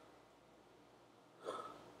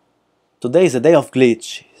 Today is a day of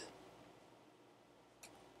glitches.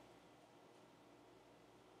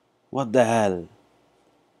 What the hell?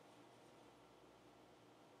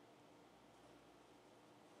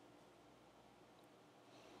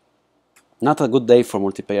 Not a good day for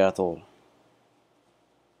multiplayer at all.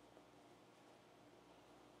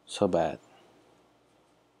 So bad.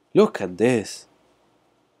 Look at this.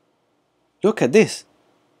 Look at this.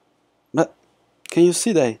 But can you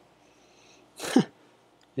see that?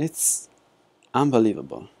 It's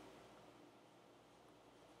unbelievable.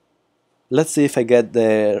 Let's see if I get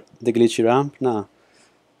the glitchy ramp. No,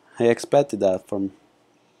 I expected that from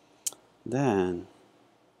then.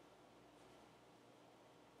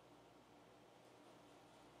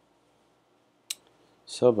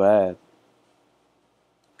 So bad.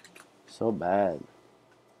 So bad.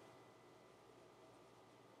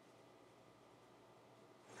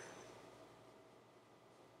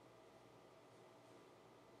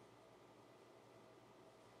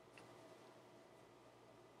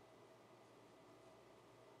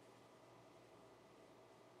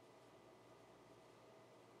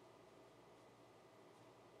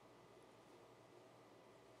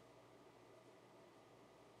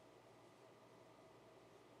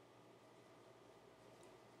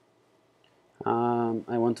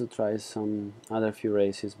 I want to try some other few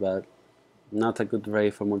races, but not a good day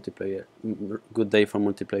for multiplayer. Good day for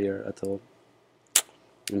multiplayer at all.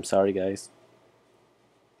 I'm sorry, guys.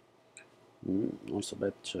 Also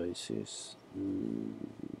bad choices.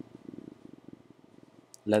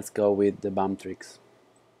 Let's go with the bump tricks.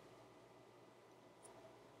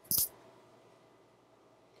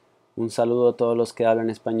 Un saludo a todos los que hablan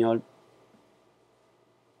español.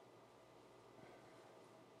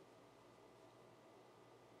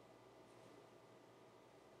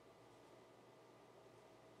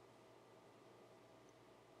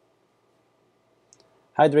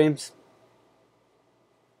 Hi, Dreams.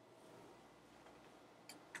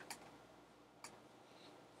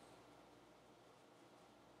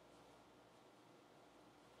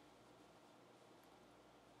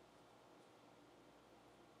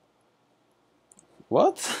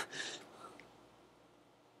 What?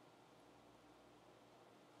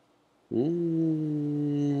 I'm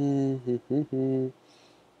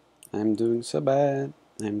doing so bad.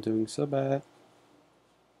 I'm doing so bad.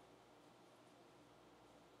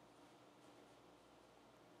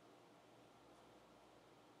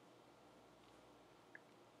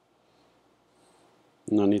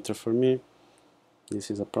 No nitro for me.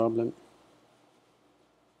 This is a problem.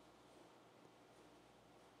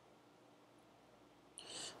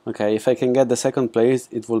 Okay, if I can get the second place,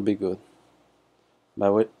 it will be good.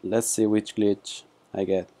 But let's see which glitch I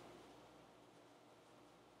get.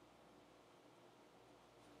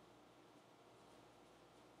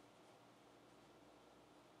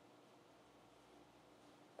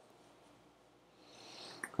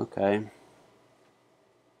 Okay.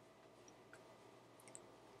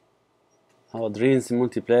 Oh, Dreams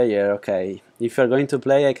multiplayer. Okay. If you're going to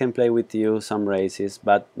play, I can play with you some races,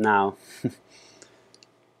 but now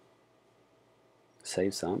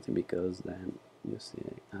save something because then you see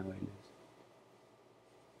how I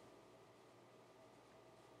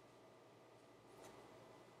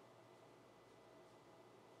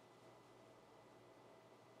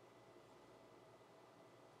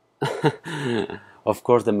lose. Of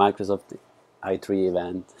course, the Microsoft i3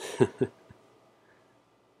 event.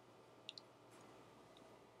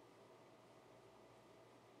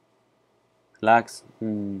 Lags.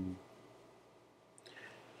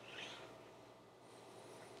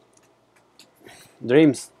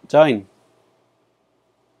 Dreams, join.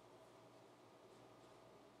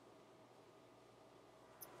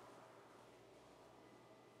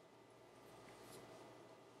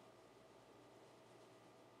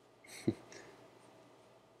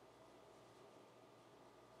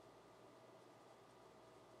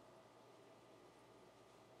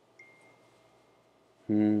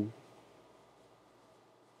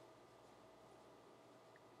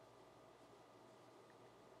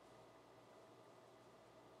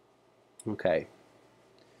 Okay.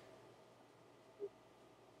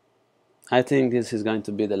 I think this is going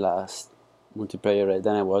to be the last multiplayer raid.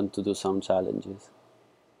 Then I want to do some challenges.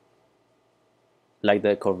 Like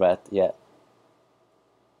the Corvette, yeah.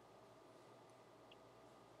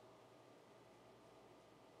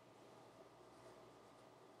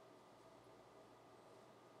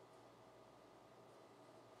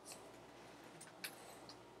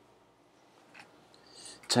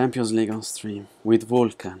 Champions League on stream with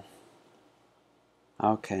Vulcan.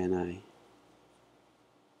 How can I?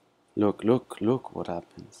 Look, look, look what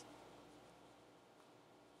happens.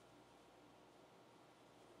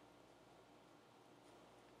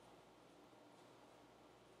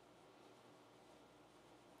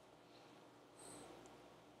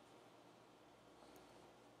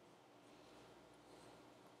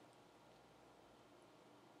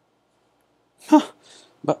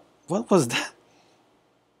 But what was that?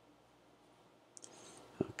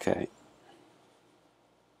 Okay.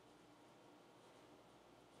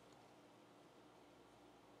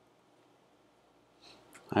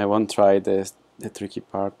 I won't try the tricky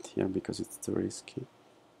part here because it's too risky.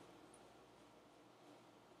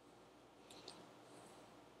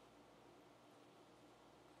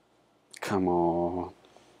 Come on.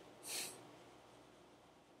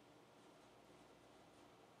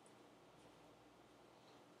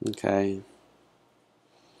 Okay.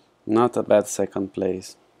 Not a bad second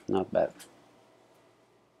place. Not bad.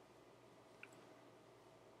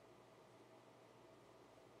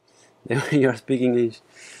 You're speaking English.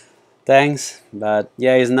 Thanks, but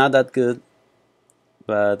yeah, it's not that good.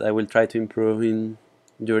 But I will try to improve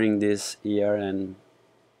during this year, and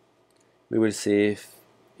we will see if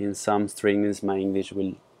in some streams my English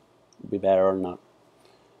will be better or not.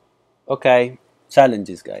 Okay,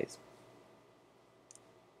 challenges, guys.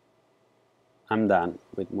 I'm done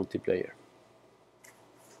with multiplayer.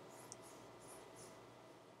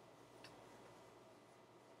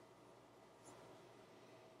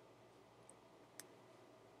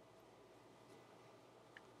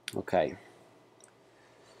 Okay.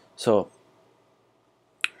 So,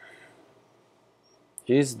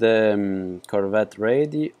 is the Corvette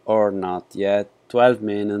ready or not yet? 12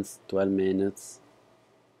 minutes, 12 minutes.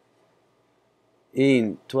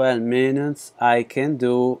 In 12 minutes, I can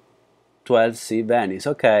do 12C Venice.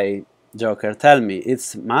 Okay, Joker, tell me,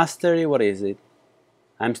 it's mastery? What is it?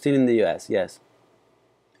 I'm still in the US, yes.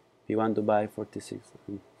 You want to buy 46?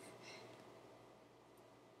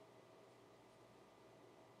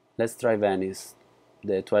 Let's try Venice.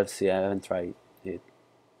 The 12C, I haven't tried it.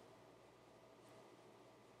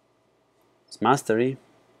 It's mastery.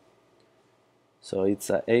 So it's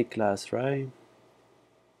a A class, right?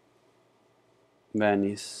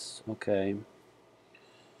 Venice, okay.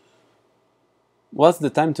 What's the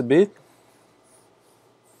time to beat?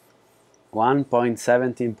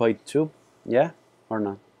 1.17.2, yeah or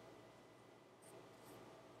not?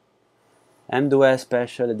 M2S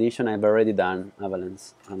special edition I've already done,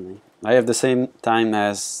 Avalanche. I have the same time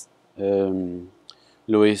as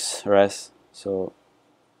Luis Res, so...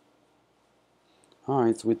 Oh,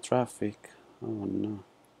 it's with traffic. Oh no.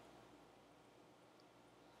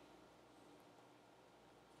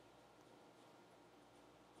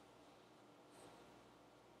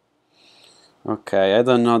 Okay, I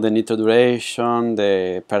don't know the nitro duration,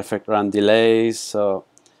 the perfect run delays, so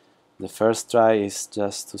the first try is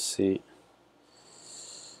just to see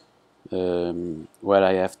where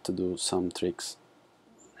I have to do some tricks.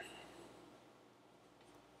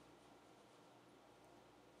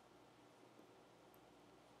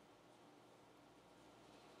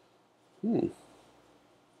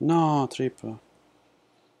 No, triple.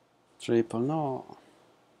 Triple, no.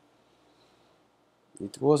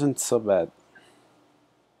 It wasn't so bad.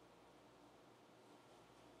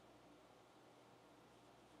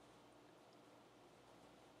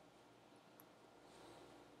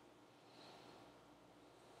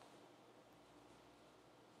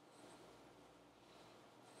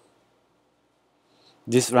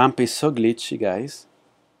 This ramp is so glitchy, guys.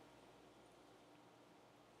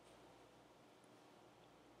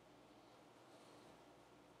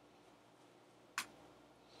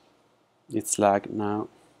 It's lag now.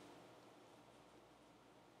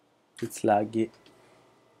 It's laggy.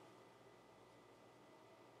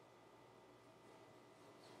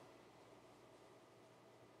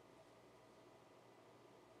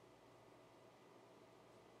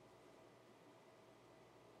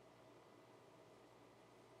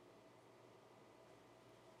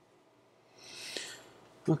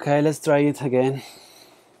 Okay, let's try it again.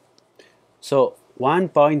 So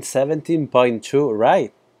 1.17.2,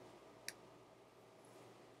 right?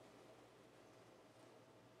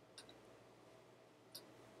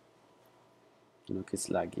 Look, it's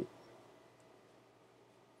laggy.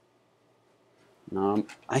 No,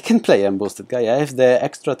 I can play unboosted guy. I have the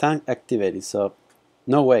extra tank activated, so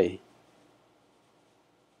no way.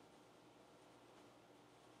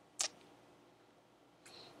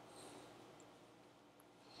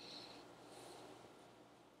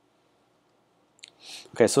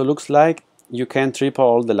 Okay, so looks like you can triple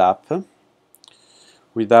all the lap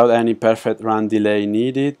without any perfect run delay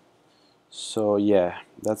needed. So yeah,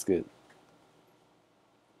 that's good.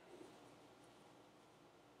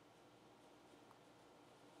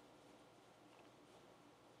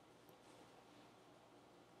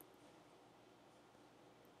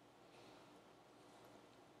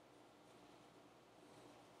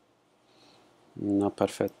 No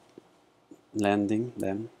perfect landing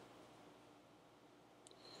then.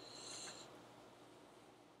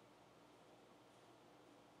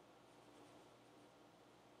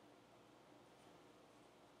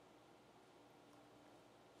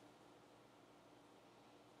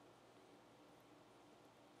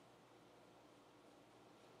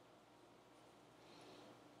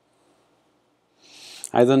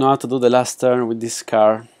 I don't know how to do the last turn with this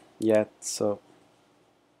car yet, so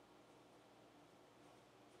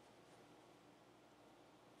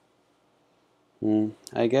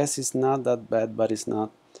I guess it's not that bad, but it's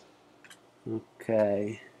not.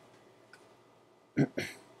 Okay.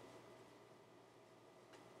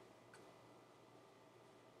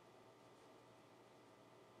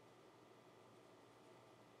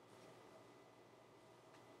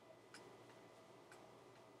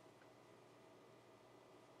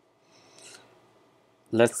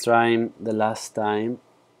 Let's try the last time,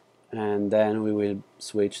 and then we will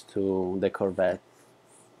switch to the Corvette.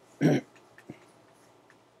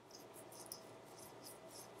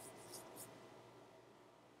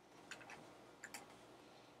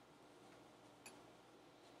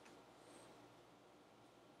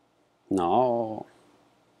 No,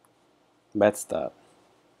 bad start.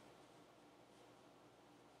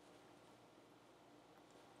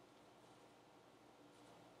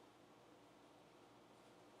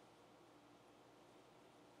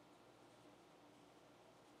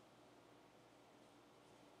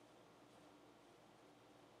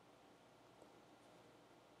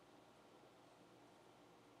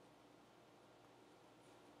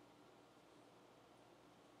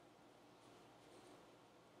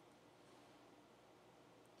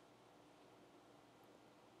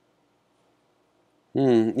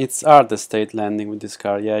 It's hard the state landing with this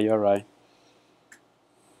car. Yeah, you're right.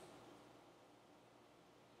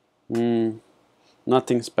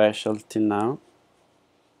 Nothing special till now.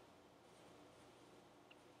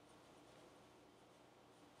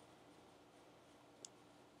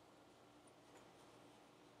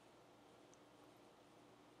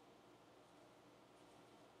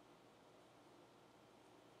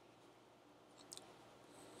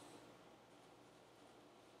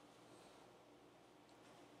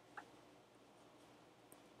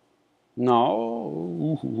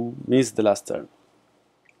 No, missed the last turn.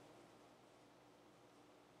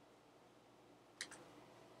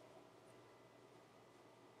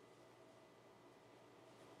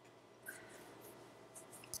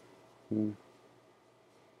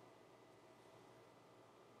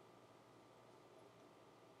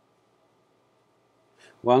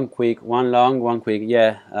 One quick, one long, one quick.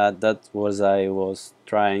 Yeah, that was I was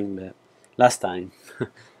trying, but last time.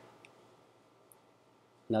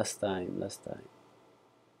 Last time.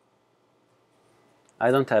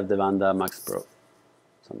 I don't have the Vanda Max Pro, so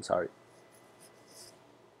I'm sorry.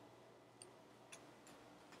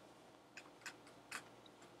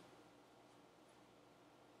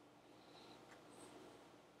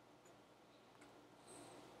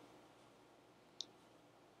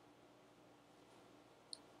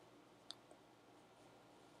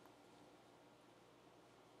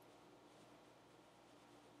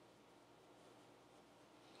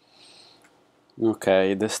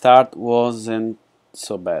 Okay, the start wasn't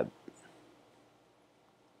so bad.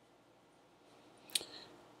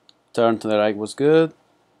 Turn to the right was good.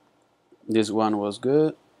 This one was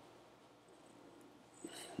good.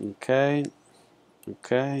 Okay,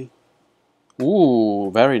 okay. Ooh,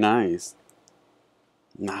 very nice.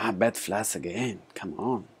 Nah, bad flats again. Come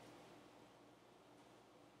on.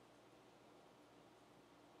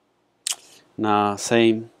 Nah,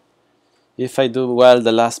 same. If I do well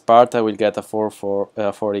the last part, I will get a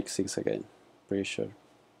 4x6 again. Pretty sure.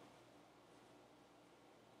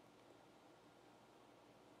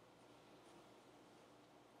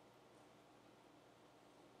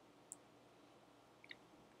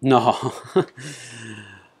 No.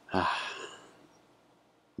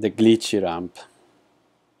 The glitchy ramp.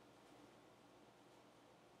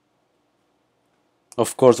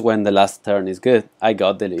 Of course, when the last turn is good, I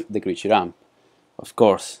got the glitchy ramp. Of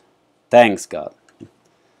course. Thanks, God.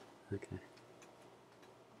 Okay.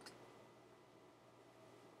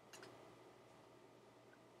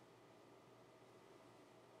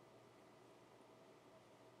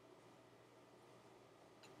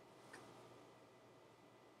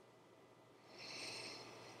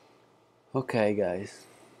 Okay, guys.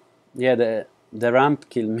 Yeah, the ramp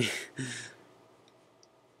killed me.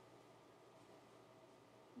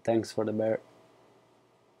 Thanks for the bear.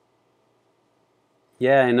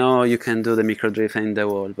 Yeah, I know you can do the micro drift in the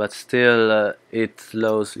wall, but still it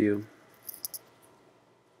slows you.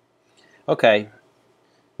 Okay,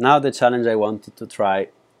 now the challenge I wanted to try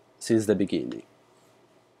since the beginning.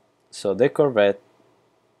 So the Corvette.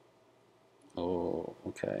 Oh,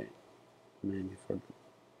 okay. Maybe for.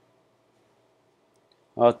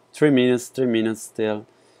 Oh, 3 minutes still.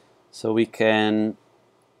 So we can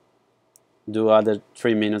do other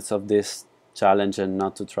 3 minutes of this challenge and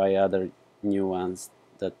not to try other new ones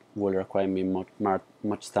that will require me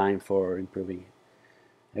much time for improving.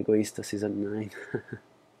 Egoista season 9.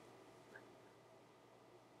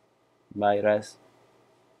 Bye, Res.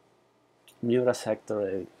 Miura sector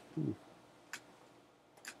 8.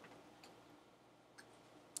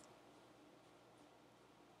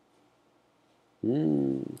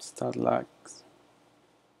 Start lags.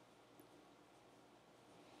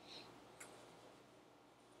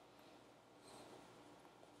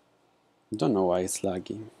 Don't know why it's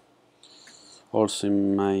lagging. Also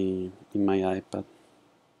in my iPad.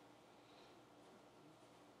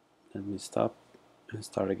 Let me stop and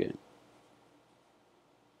start again.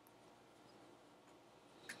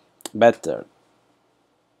 Better.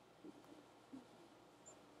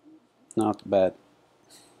 Not bad.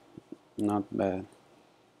 Not bad.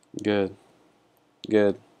 Good.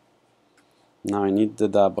 Good. Now I need the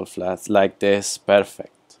double flats like this.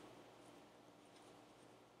 Perfect.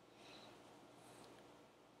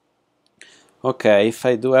 Okay, if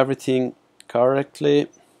I do everything correctly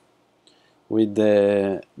with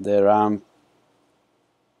the ramp.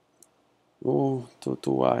 Oh,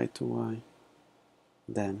 too high.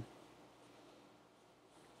 Then.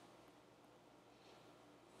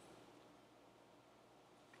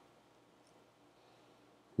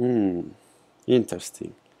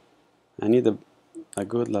 Interesting. I need a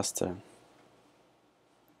good last turn.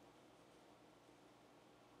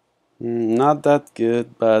 Not that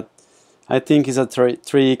good, but I think it's a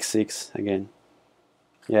 3x6 again.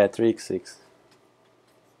 Yeah, 3x6.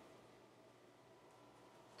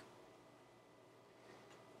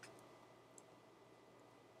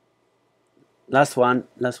 Last one.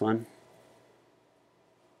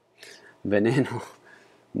 Veneno.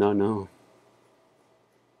 No.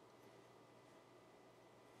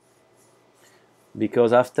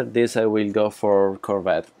 Because after this I will go for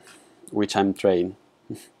Corvette, which I'm trained.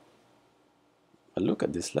 But look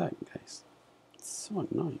at this lag, guys. It's so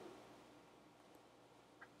annoying.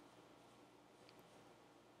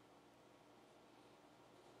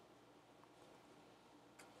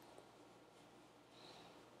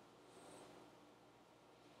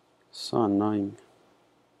 So annoying.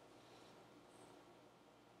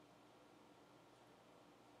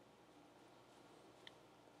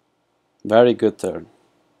 Very good turn.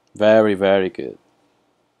 Very good.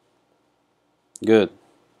 Good.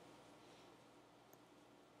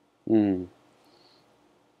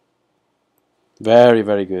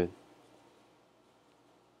 Very good.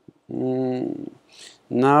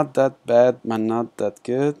 Not that bad, but not that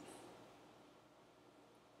good.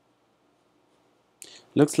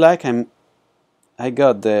 Looks like I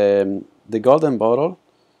got the golden bottle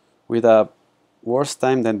with a worse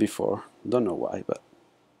time than before. Don't know why, but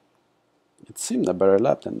it seemed a better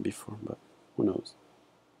lap than before, but who knows.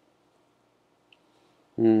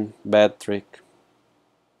 Bad trick.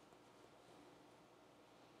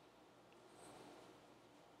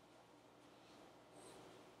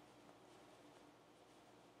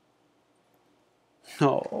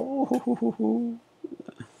 Oh.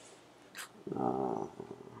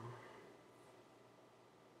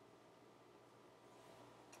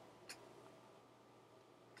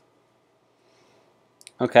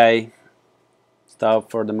 Okay, stop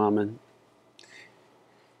for the moment.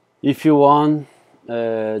 If you want,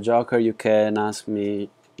 Joker, you can ask me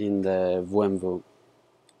in the VMV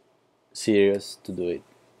series to do it.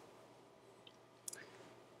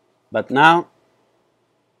 But now,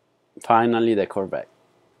 finally the Corvette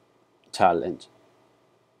challenge.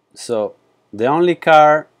 So, the only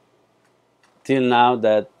car till now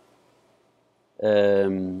that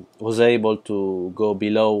was able to go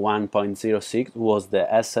below 1.06 was the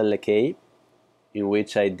SLK, in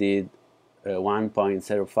which I did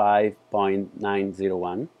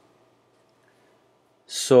 1.05.901.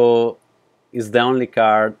 So it's the only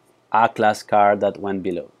card, A-class card, that went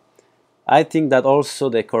below. I think that also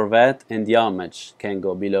the Corvette and the Homage can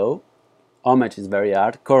go below. Homage is very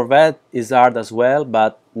hard. Corvette is hard as well,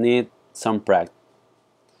 but need some practice.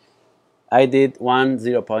 I did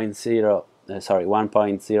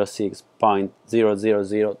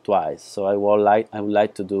 1.06.000 twice, so I would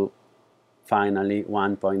like to do finally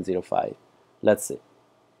 1.05. Let's see.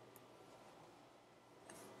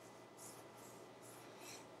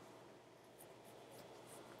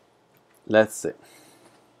 Let's see.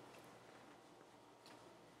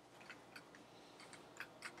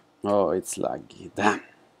 Oh, it's laggy. Damn.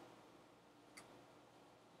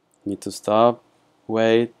 Need to stop,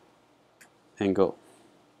 wait, and go.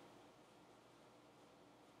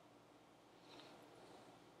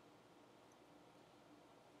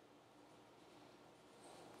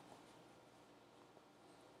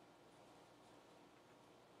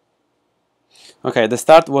 Okay, the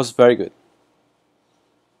start was very good.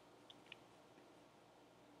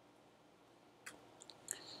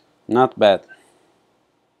 Not bad.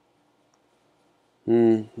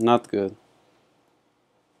 Not good.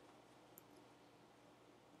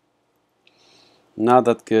 Not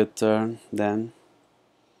that good turn then.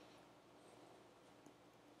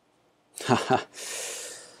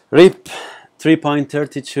 RIP.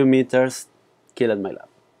 3.32 meters killed my lap.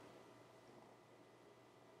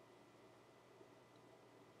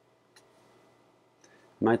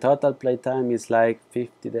 My total playtime is like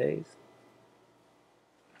 50 days.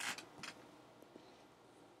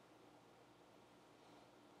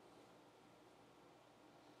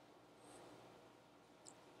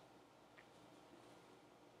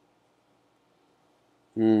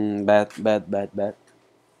 Bad.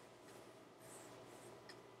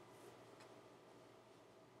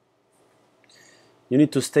 You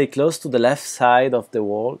need to stay close to the left side of the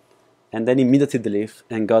wall and then immediately delete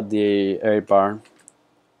and got the air bar.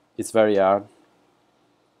 It's very hard.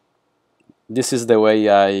 This is the way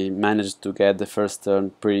I managed to get the first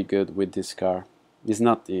turn pretty good with this car. It's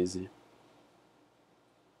not easy.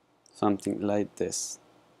 Something like this.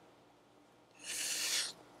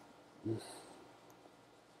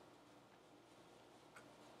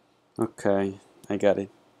 Okay, I got it.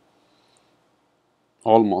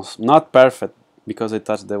 Almost. Not perfect because I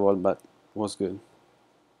touched the wall, but was good.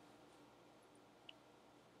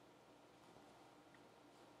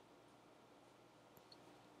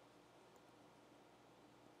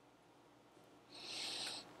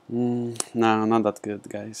 No, not that good,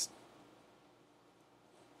 guys.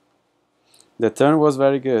 The turn was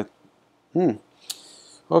very good.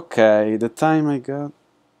 Okay, the time I got.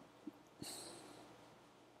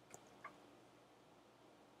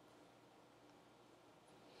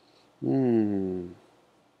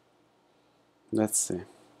 Let's see.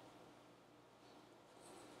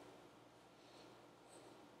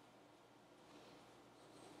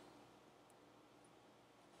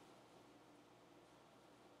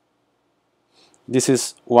 This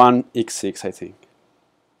is 1x6, I think.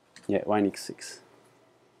 Yeah, 1x6.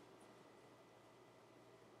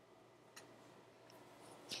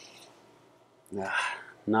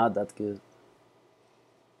 Not that good.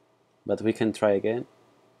 But we can try again.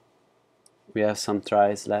 We have some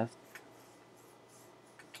tries left.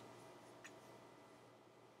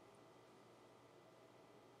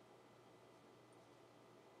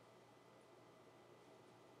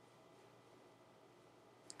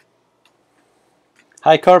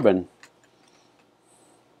 Hi, Corbin.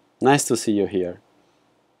 Nice to see you here.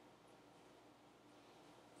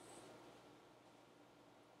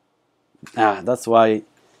 That's why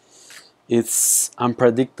it's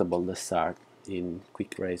unpredictable, the start in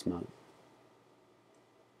quick race mode.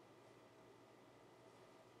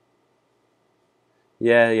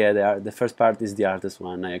 Yeah, the first part is the hardest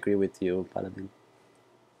one. I agree with you, Paladin.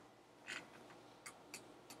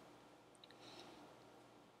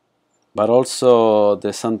 But also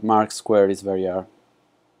the St. Mark's Square is very hard.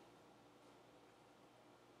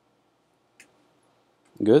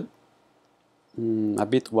 Good. A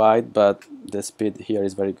bit wide, but the speed here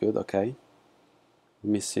is very good. Okay.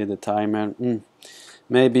 Let me see the timer.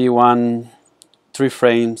 Maybe 3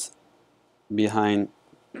 frames behind.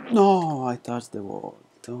 No, I touched the wall.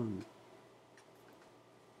 Don't.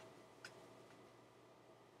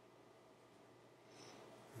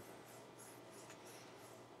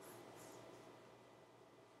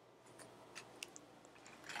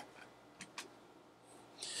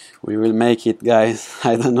 We will make it, guys.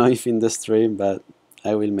 I don't know if in the stream, but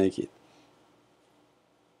I will make it.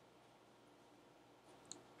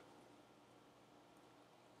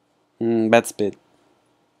 Bad speed.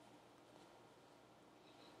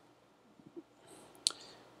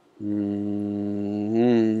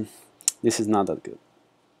 This is not that good.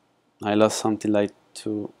 I lost something like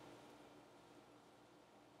 2.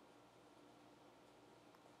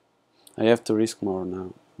 I have to risk more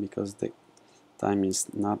now because the time is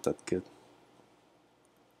not that good.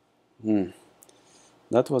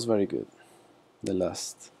 That was very good. The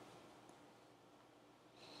last.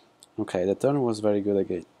 Okay, the turn was very good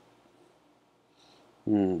again.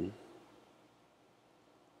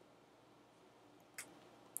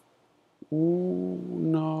 Ooh,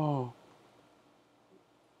 no.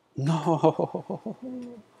 No.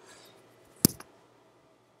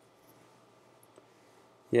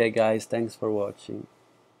 Yeah, guys, thanks for watching.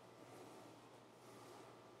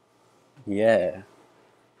 Yeah.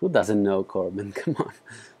 Who doesn't know Corbin? Come on.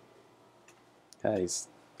 Guys.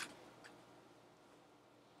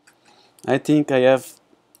 I think I have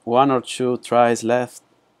 1 or 2 tries left.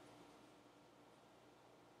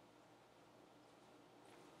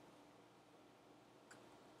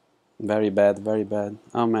 Very bad, very bad.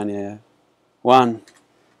 How many I have? 1.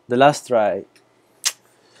 The last try.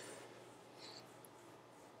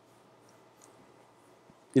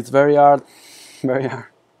 It's very hard. Very hard.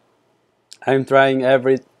 I'm trying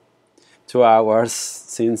every 2 hours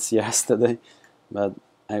since yesterday, but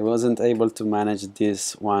I wasn't able to manage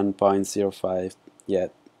this 1.05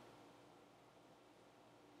 yet.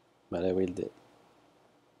 But I will do.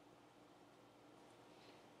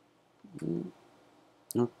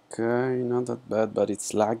 Okay, not that bad, but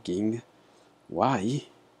it's lagging. Why?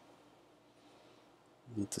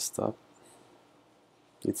 Need to stop.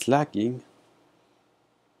 It's lagging.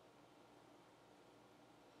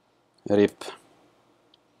 RIP.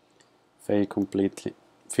 Fail completely.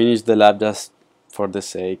 Finish the lab just for the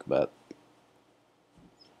sake, but...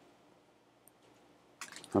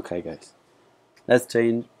 Okay, guys. Let's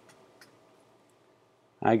change.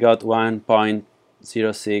 I got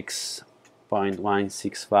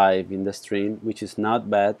 1.06.165 in the stream, which is not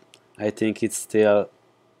bad. I think it's still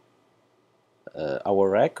our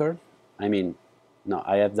record. I mean, no,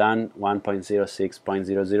 I have done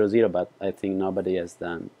 1.06.000, but I think nobody has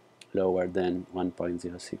done lower than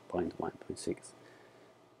 1.06.1.6.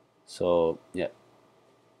 So, yeah.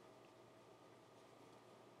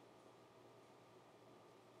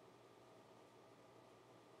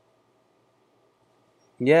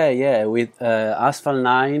 Yeah, with Asphalt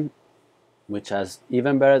 9, which has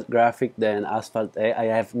even better graphic than Asphalt 8, I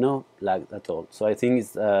have no lag at all. So I think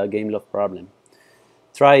it's a Gameloft problem.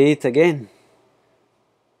 Try it again.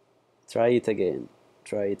 Try it again.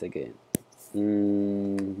 Try it again.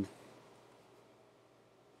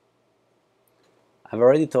 I've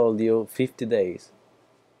already told you 50 days.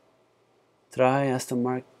 Try Aston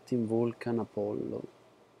Martin Vulcan Apollo.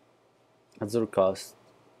 Azure Coast.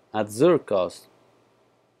 Azure Coast.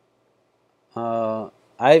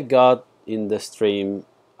 I've got in the stream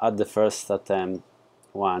at the first attempt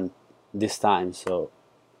one this time, so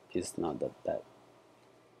it's not that bad.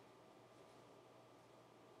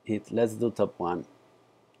 Let's do top 1.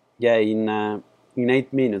 Yeah, in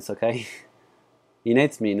 8 minutes, okay? In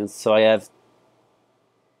 8 minutes, so I have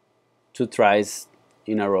 2 tries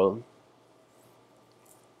in a row.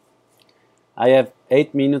 I have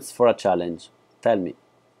 8 minutes for a challenge. Tell me.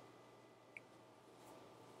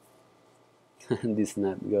 This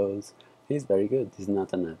nut goes. He's very good. He's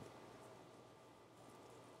not a nut.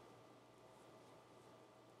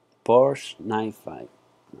 Porsche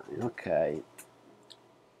 959. Okay.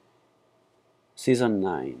 Season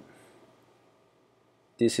 9.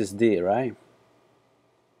 This is D, right?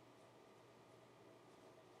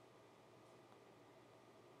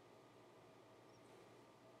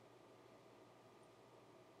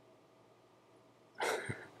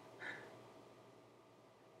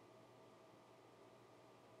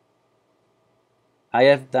 I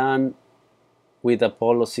have done with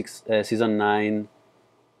Apollo 6 season 9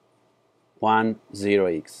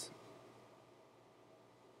 10X.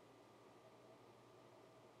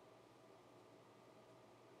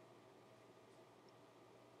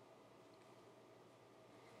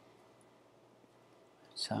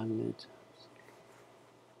 Challenge.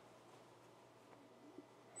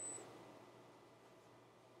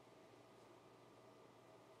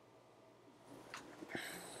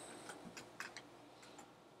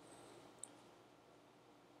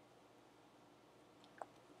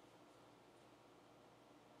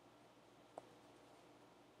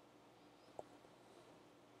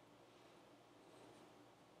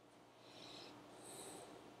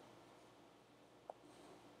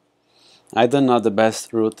 I don't know the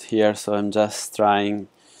best route here, so I'm just trying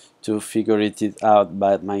to figure it out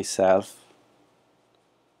by myself.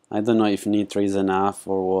 I don't know if Nitro is enough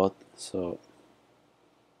or what, so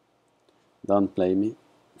don't blame me.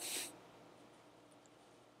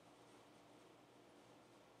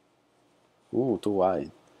 Ooh, too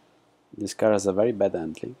wide. This car has a very bad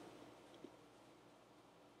handling.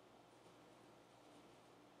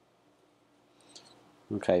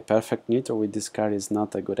 Okay, perfect Nitro with this car is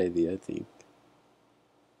not a good idea, I think.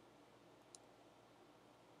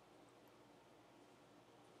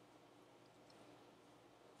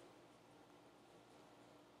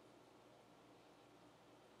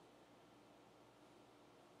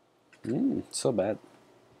 So bad.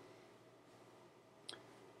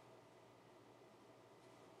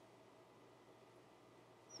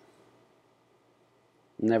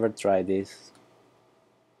 Never tried this.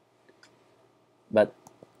 But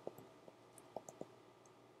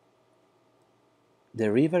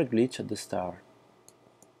the river glitch at the start.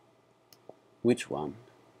 Which one?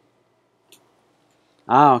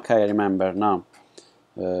 Ah, okay, I remember. No.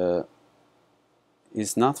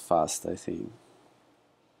 It's not fast, I think.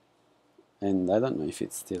 And I don't know if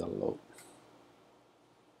it's still low.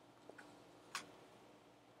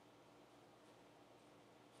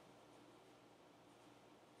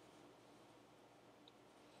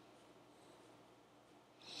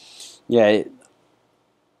 Yeah,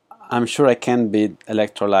 I'm sure I can beat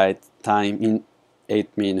Electrolyte time in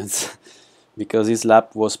 8 minutes because his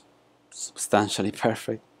lap was substantially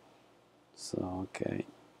perfect. So, okay.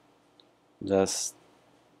 Just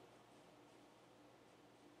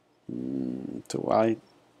too wide.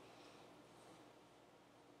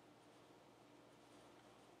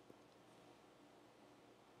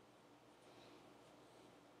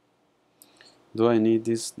 Do I need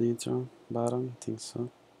this nitro button? I think so.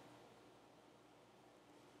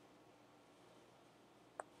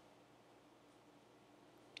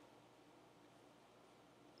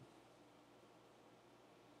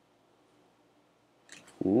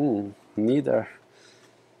 Neither.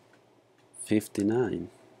 59.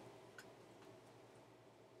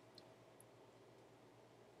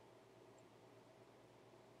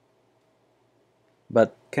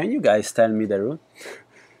 But can you guys tell me the route?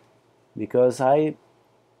 Because I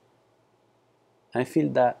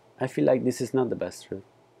feel like this is not the best route.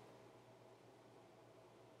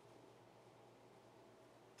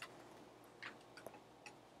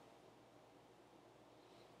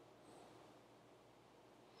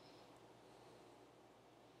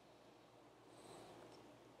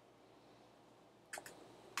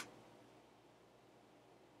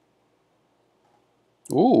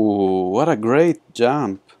 Ooh, what a great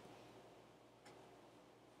jump.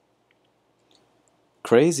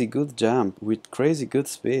 Crazy good jump with crazy good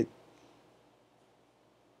speed.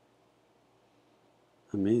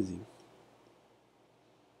 Amazing.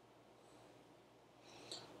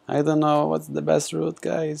 I don't know what's the best route,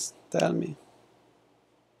 guys. Tell me.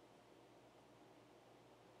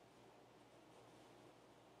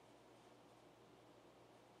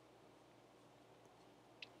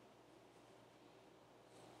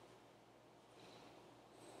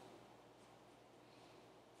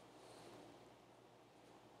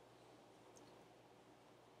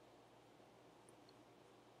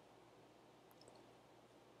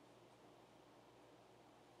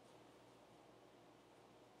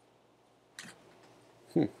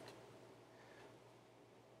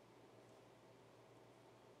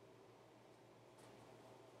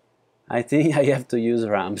 I think I have to use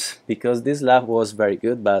ramps because this lap was very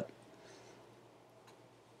good, but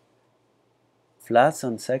flats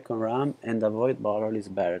on second ramp and avoid barrel is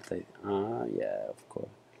better. Ah, yeah, of course.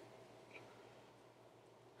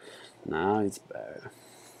 Now it's better.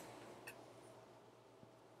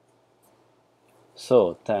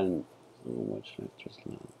 So, 10. Watch lectures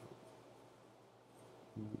now.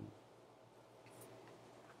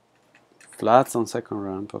 Flats on second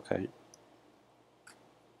ramp, okay.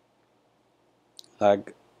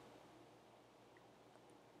 Lag.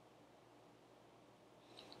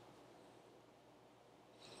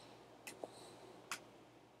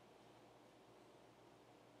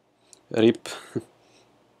 Rip.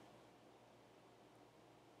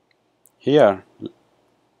 Here.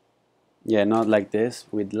 Yeah, not like this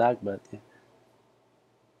with lag, but yeah.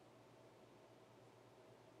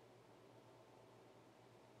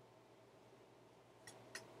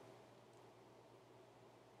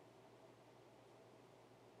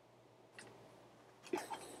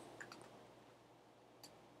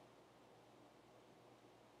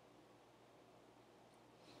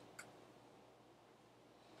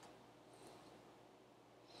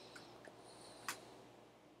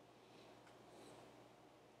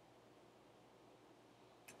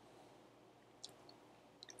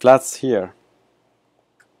 flats here.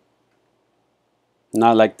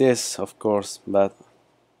 Not like this, of course, but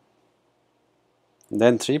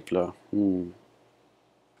then tripler.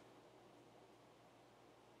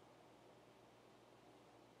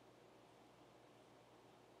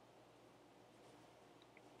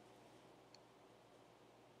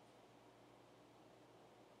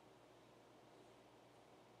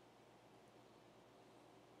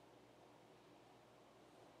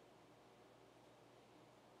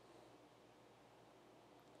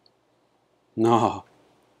 No,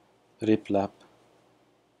 riplap.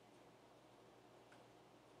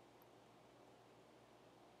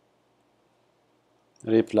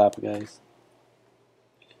 Riplap, guys.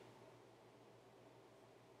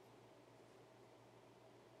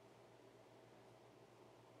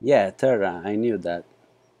 Yeah, Terra, I knew that.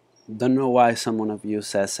 Don't know why someone of you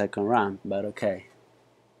says second ramp, but okay.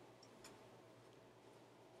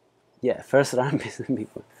 Yeah, first ramp is a big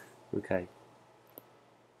one. Okay.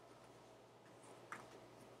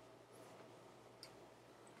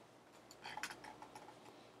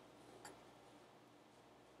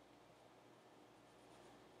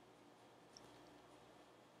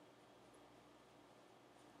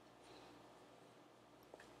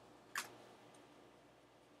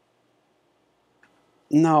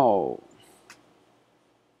 No.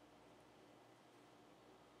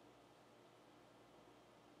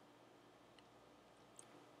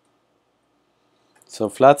 So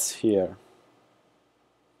flats here.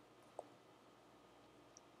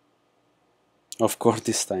 Of course,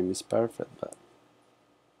 this time is perfect, but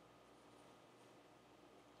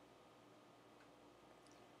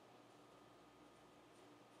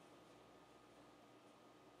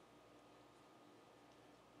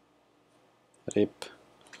rip.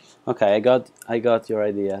 Okay, I got your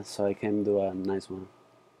idea, so I can do a nice one.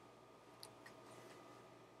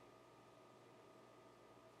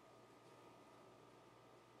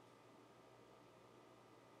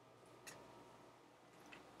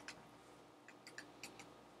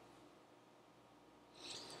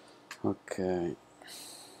 Okay.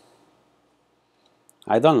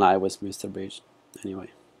 I don't like Westminster Bridge,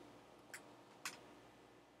 anyway.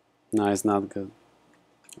 No, it's not good.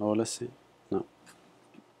 Oh, let's see. No.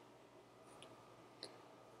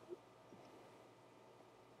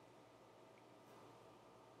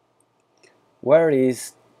 Where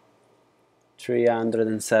is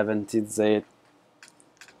 370Z?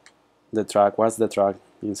 The track. What's the track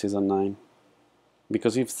in season 9?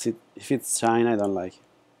 Because if it's shine, I don't like it.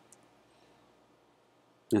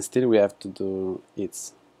 And still we have to do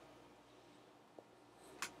its.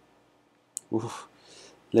 Oof.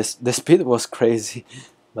 The speed was crazy,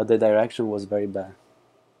 but the direction was very bad.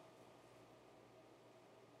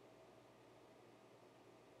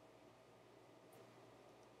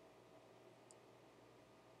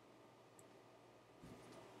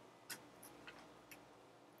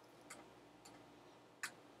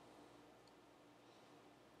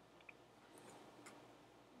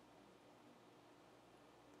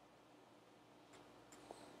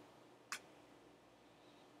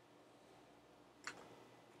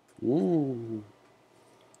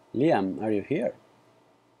 Liam, are you here?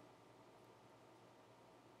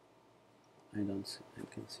 I don't see, I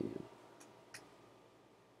can see you.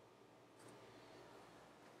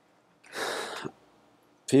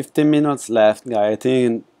 15 minutes left, guys. I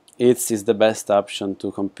think it is the best option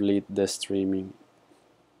to complete the streaming,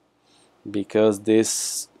 because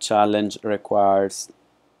this challenge requires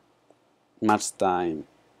much time.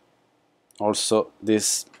 Also,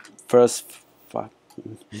 this first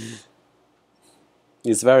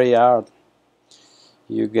is very hard.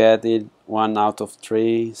 You get it 1 out of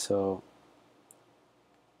 3, so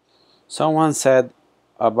someone said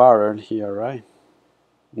a barrel here, right?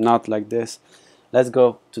 Not like this. Let's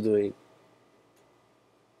go to do it.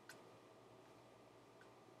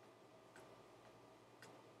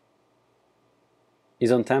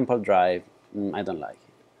 It's on Temple Drive. I don't like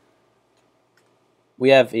it. We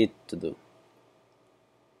have it to do.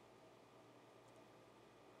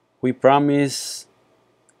 We promise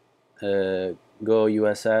Go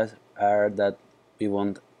USSR that we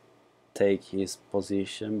won't take his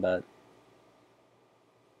position, but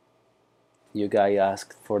you guys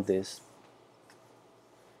asked for this.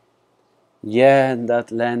 Yeah,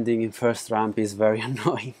 that landing in first ramp is very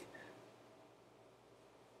annoying.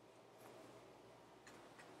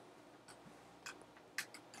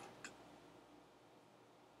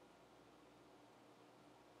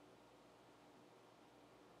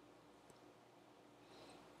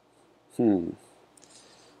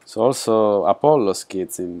 So also Apollo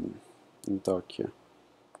skids in Tokyo.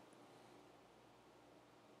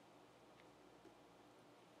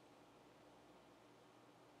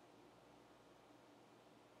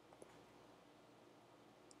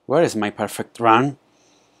 Where is my perfect run?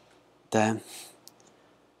 Damn.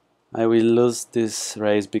 I will lose this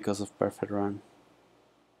race because of perfect run.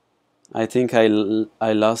 I think I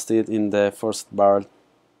lost it in the first bar.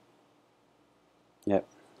 Yep,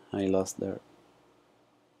 I lost there.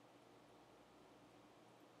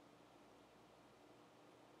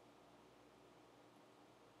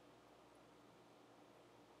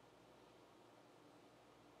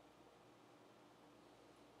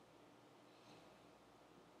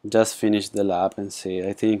 Just finish the lap and see.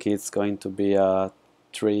 I think it's going to be a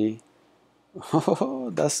 3.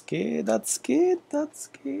 Oh, that's good, that's good, that's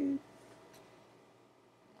good.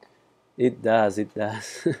 It does, it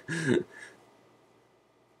does.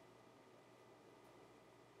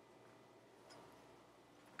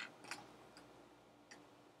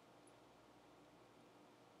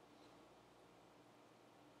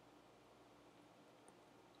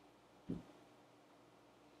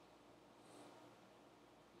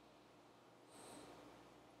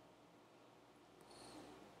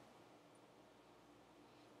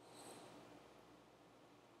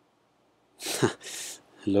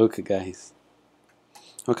 Look, guys.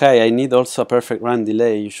 Okay, I need also a perfect run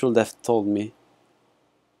delay. You should have told me.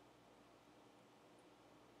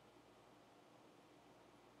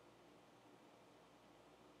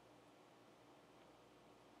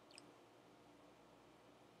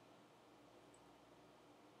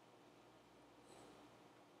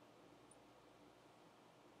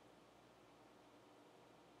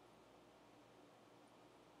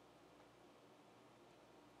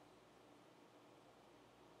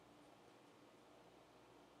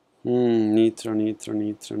 Nitro, nitro,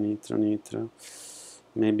 nitro, nitro, nitro.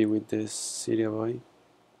 Maybe with this Syria boy.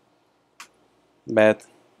 Bad.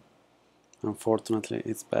 Unfortunately,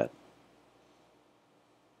 it's bad.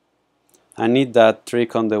 I need that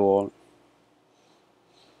trick on the wall.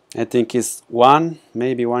 I think it's 1,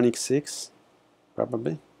 maybe 1x6,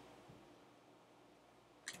 probably.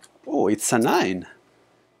 Oh, it's a 9.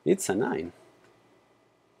 It's a 9.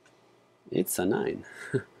 It's a 9.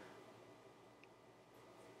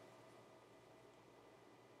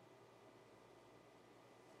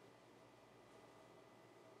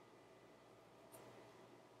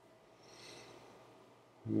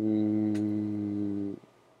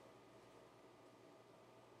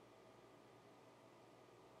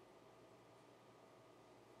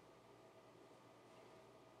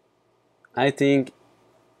 I think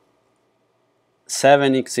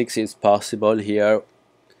 7x6 is possible here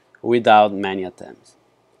without many attempts.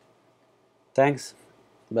 Thanks,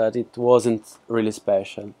 but it wasn't really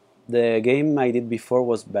special. The game I did before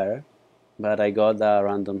was better, but I got a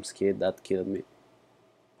random skid that killed me.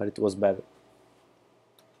 But it was better.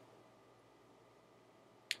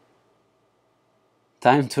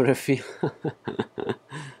 Time to refill.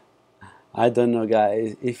 I don't know,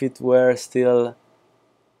 guys. If it were still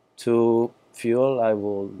to fuel, I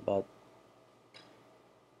would, but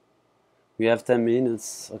we have 10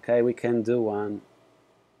 minutes. Okay, we can do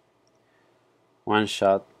one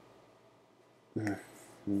shot.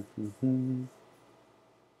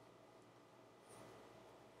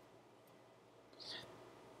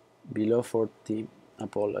 Below 40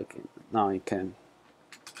 Apollo. No, it can.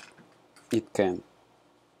 It can.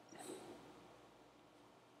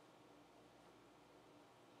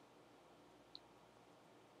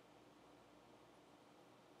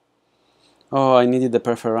 Oh, I needed the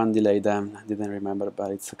perfect run delay. Damn, I didn't remember,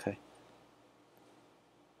 but it's okay.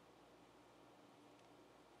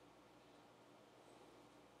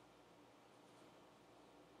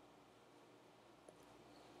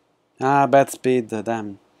 Ah, bad speed.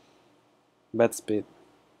 Damn, bad speed.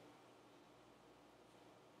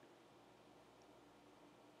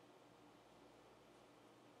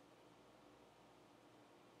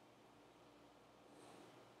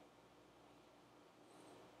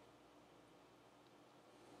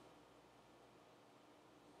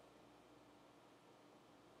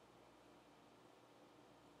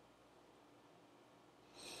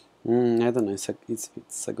 I don't know.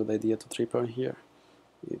 It's a good idea to triple here.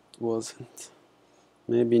 It wasn't.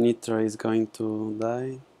 Maybe Nitro is going to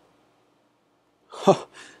die.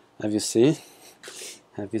 Have you seen?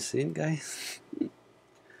 Have you seen, guys?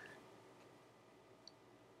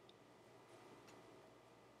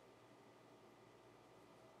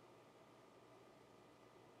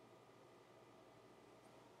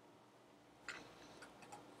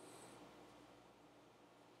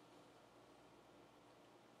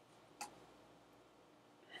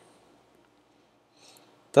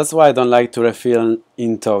 That's why I don't like to refill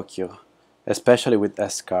in Tokyo, especially with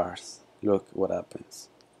S cars. Look what happens.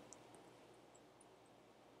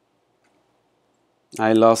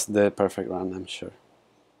 I lost the perfect run, I'm sure.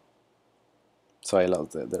 So I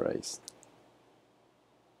lost the race.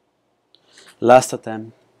 Last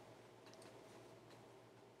attempt.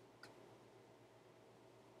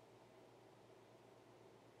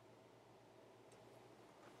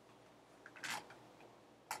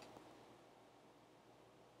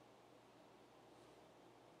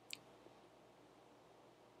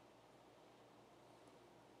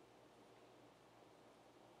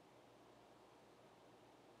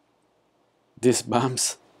 These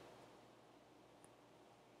bumps.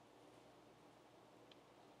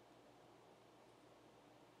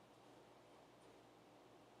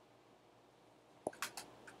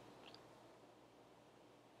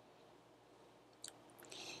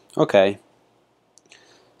 Okay.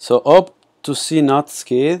 So up to see not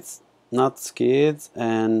skids,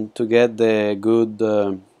 and to get the good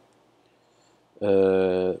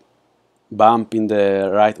bump in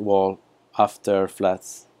the right wall after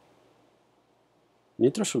flats.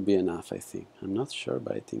 Nitro should be enough, I think. I'm not sure,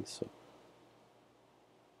 but I think so.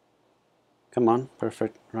 Come on,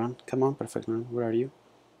 perfect run. Come on, perfect run. Where are you?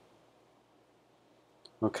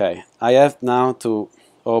 Okay, I have now to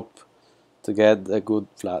hope to get a good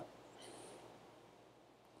flat.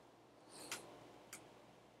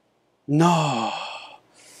 No!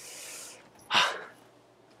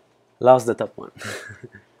 Lost the top one.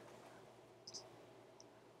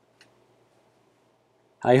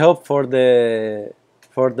 I hope for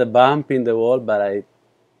the bump in the wall, but I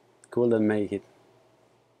couldn't make it.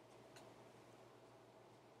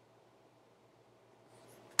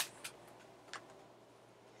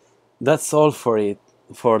 That's all for it,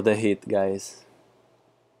 for the hit, guys.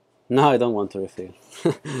 No, I don't want to refill.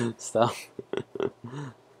 Stop.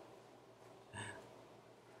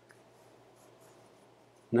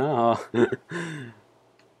 No.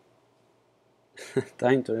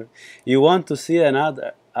 Time to. You want to see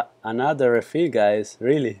another refill, guys?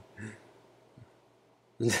 Really?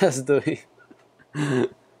 Just do it.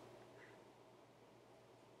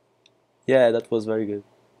 Yeah, that was very good.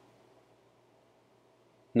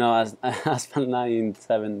 No, as Asphalt 9 in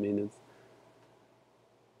 7 minutes.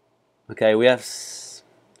 Okay, we have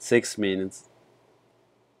 6 minutes.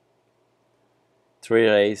 3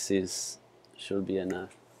 races should be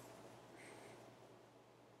enough.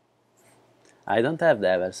 I don't have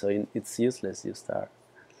Dever, so it's useless you start.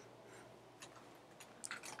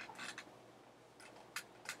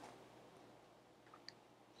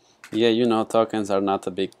 Yeah, you know, tokens are not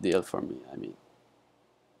a big deal for me. I mean,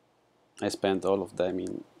 I spent all of them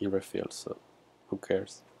in refill, so who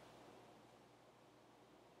cares?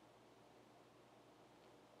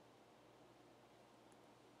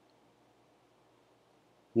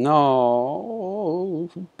 No.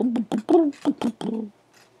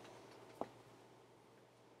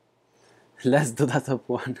 Let's do that top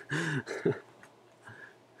one.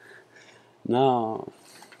 No.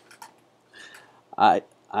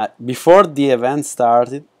 Before the event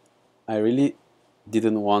started, I really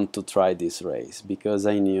didn't want to try this race because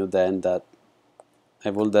I knew then that I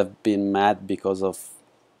would have been mad because of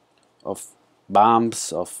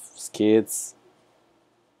bumps, of skids,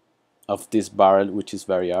 of this barrel, which is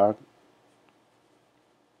very hard.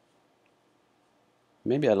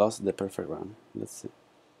 Maybe I lost the perfect run. Let's see.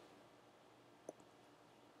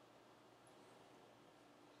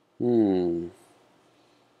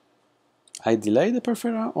 I delayed the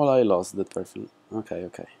perfect run or I lost the perfect. Okay,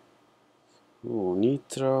 okay. Oh,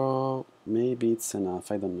 nitro. Maybe it's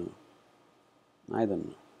enough. I don't know. I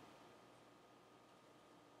don't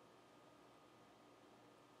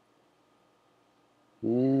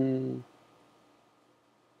know.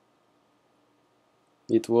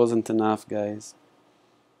 It wasn't enough, guys.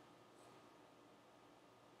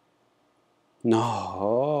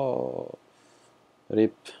 No.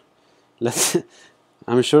 Rip. Let's.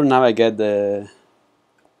 I'm sure now I get the.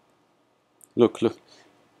 Look, look.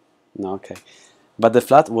 No, okay. But the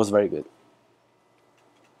flat was very good.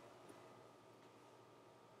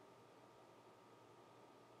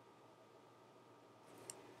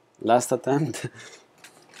 Last attempt.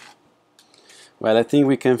 Well, I think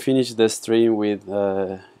we can finish the stream with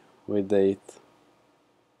the 8.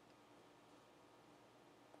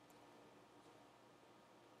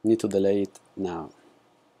 Need to delay it now.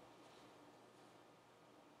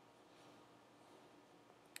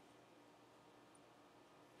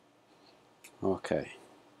 Okay.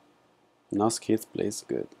 No skids, please.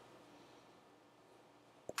 Good.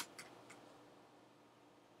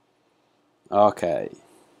 Okay.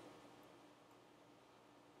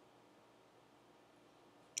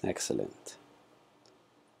 Excellent.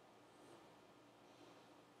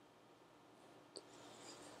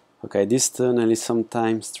 Okay, this tunnel is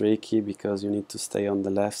sometimes tricky because you need to stay on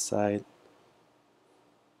the left side.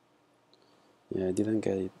 Yeah, I didn't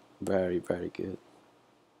get it very good.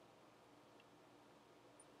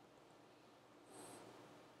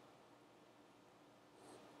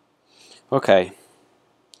 Okay,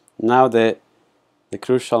 now the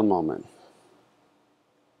crucial moment.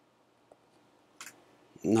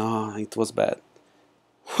 No, it was bad.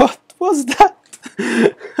 What was that?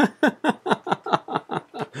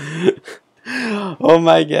 Oh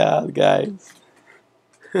my god, guys.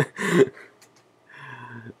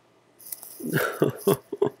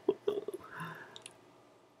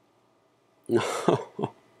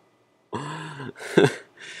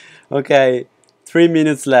 Okay, 3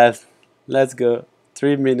 minutes left. Let's go.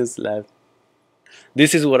 3 minutes left.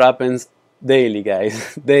 This is what happens daily,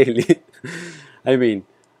 guys. Daily. I mean,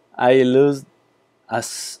 I lose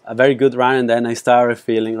a very good run and then I start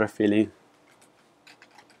refilling.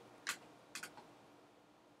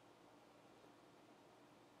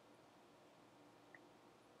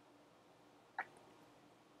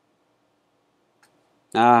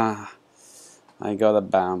 Ah, I got a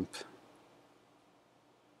bump.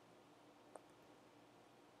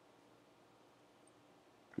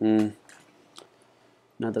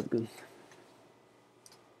 Not that good.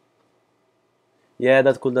 Yeah,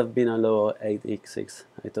 that could have been a low 8x6.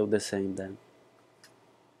 I thought the same then.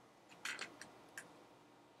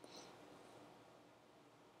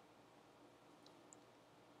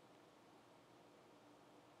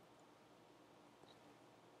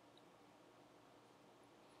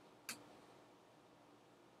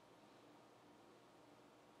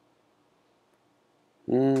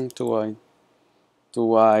 Too wide. Too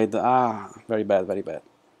wide. Ah, very bad, very bad.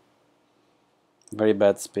 Very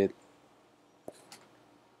bad speed.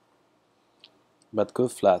 But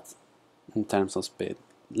good flat in terms of speed.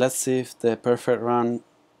 Let's see if the perfect run.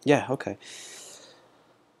 Yeah, okay.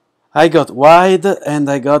 I got wide and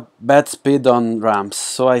I got bad speed on ramps,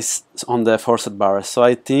 so on the forced bars. So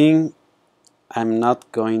I think I'm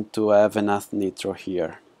not going to have enough nitro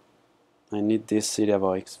here. I need this Serie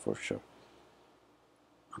Voix for sure.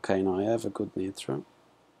 Okay, now I have a good nitro,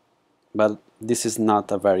 but this is not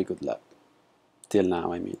a very good lap till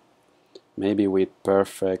now. I mean, maybe with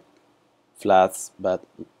perfect flats, but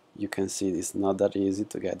you can see it's not that easy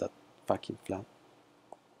to get that fucking flat.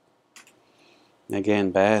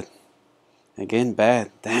 Again bad. Again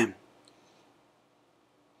bad. Damn.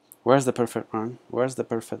 Where's the perfect run? Where's the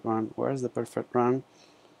perfect run? Where's the perfect run?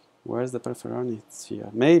 Where's the perfect run? It's here.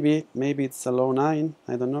 Maybe it's a low 9.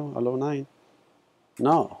 I don't know. A low 9.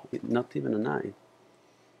 No, not even a 9.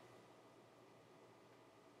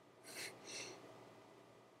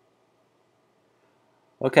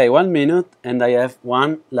 Okay, 1 minute and I have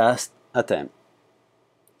one last attempt.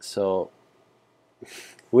 So,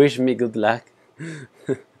 wish me good luck.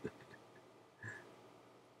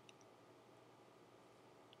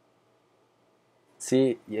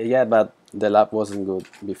 See, yeah, but the lap wasn't good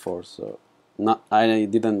before, so I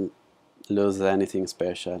didn't lose anything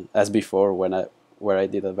special as before where I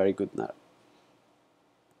did a very good lap.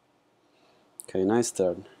 Okay, nice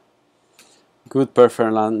turn. Good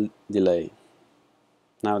perfect land delay.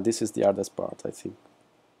 Now this is the hardest part, I think.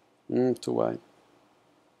 Too wide.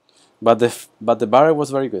 But the barrel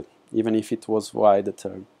was very good, even if it was wide the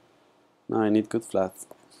turn. Now I need good flats.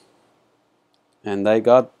 And I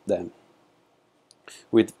got them.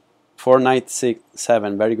 With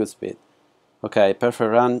 497, very good speed. Okay,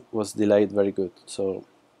 perfect run was delayed very good. So,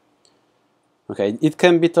 okay, it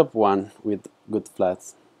can be top 1 with good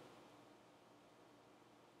flats.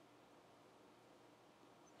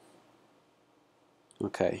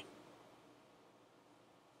 Okay.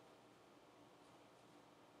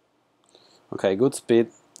 Okay, good speed,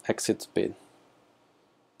 exit speed.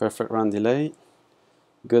 Perfect run delay.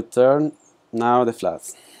 Good turn. Now the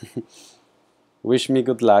flats. Wish me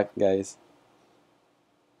good luck, guys.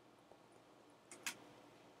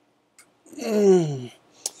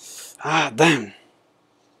 Ah, damn.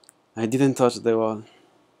 I didn't touch the wall.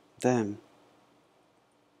 Damn.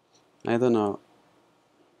 I don't know.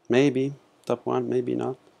 Maybe top 1, maybe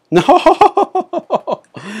not. No!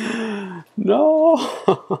 No!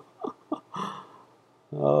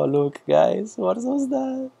 Oh, look, guys, what was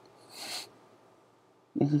that?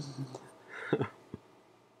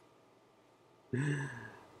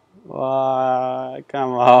 Wow,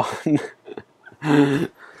 come on.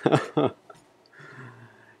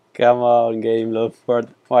 Come on, Game Lover,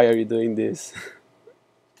 why are you doing this?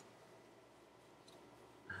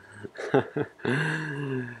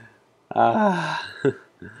 Ah,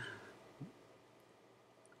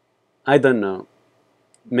 I don't know.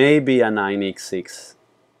 Maybe a 9x6.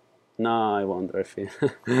 No, I won't refill.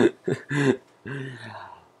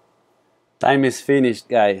 Time is finished,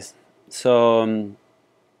 guys. So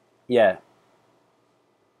yeah,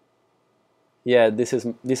 yeah,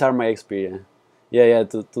 these are my experience. Yeah, yeah.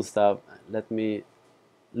 To stop, let me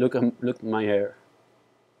look at my hair.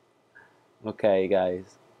 Okay,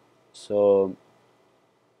 guys. So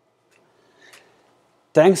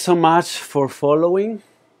thanks so much for following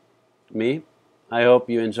me. I hope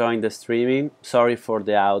you enjoying the streaming. Sorry for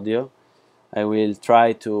the audio. I will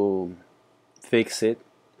try to fix it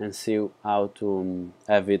and see how to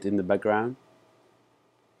have it in the background.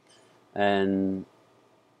 And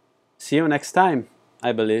see you next time,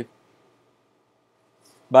 I believe.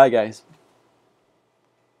 Bye, guys.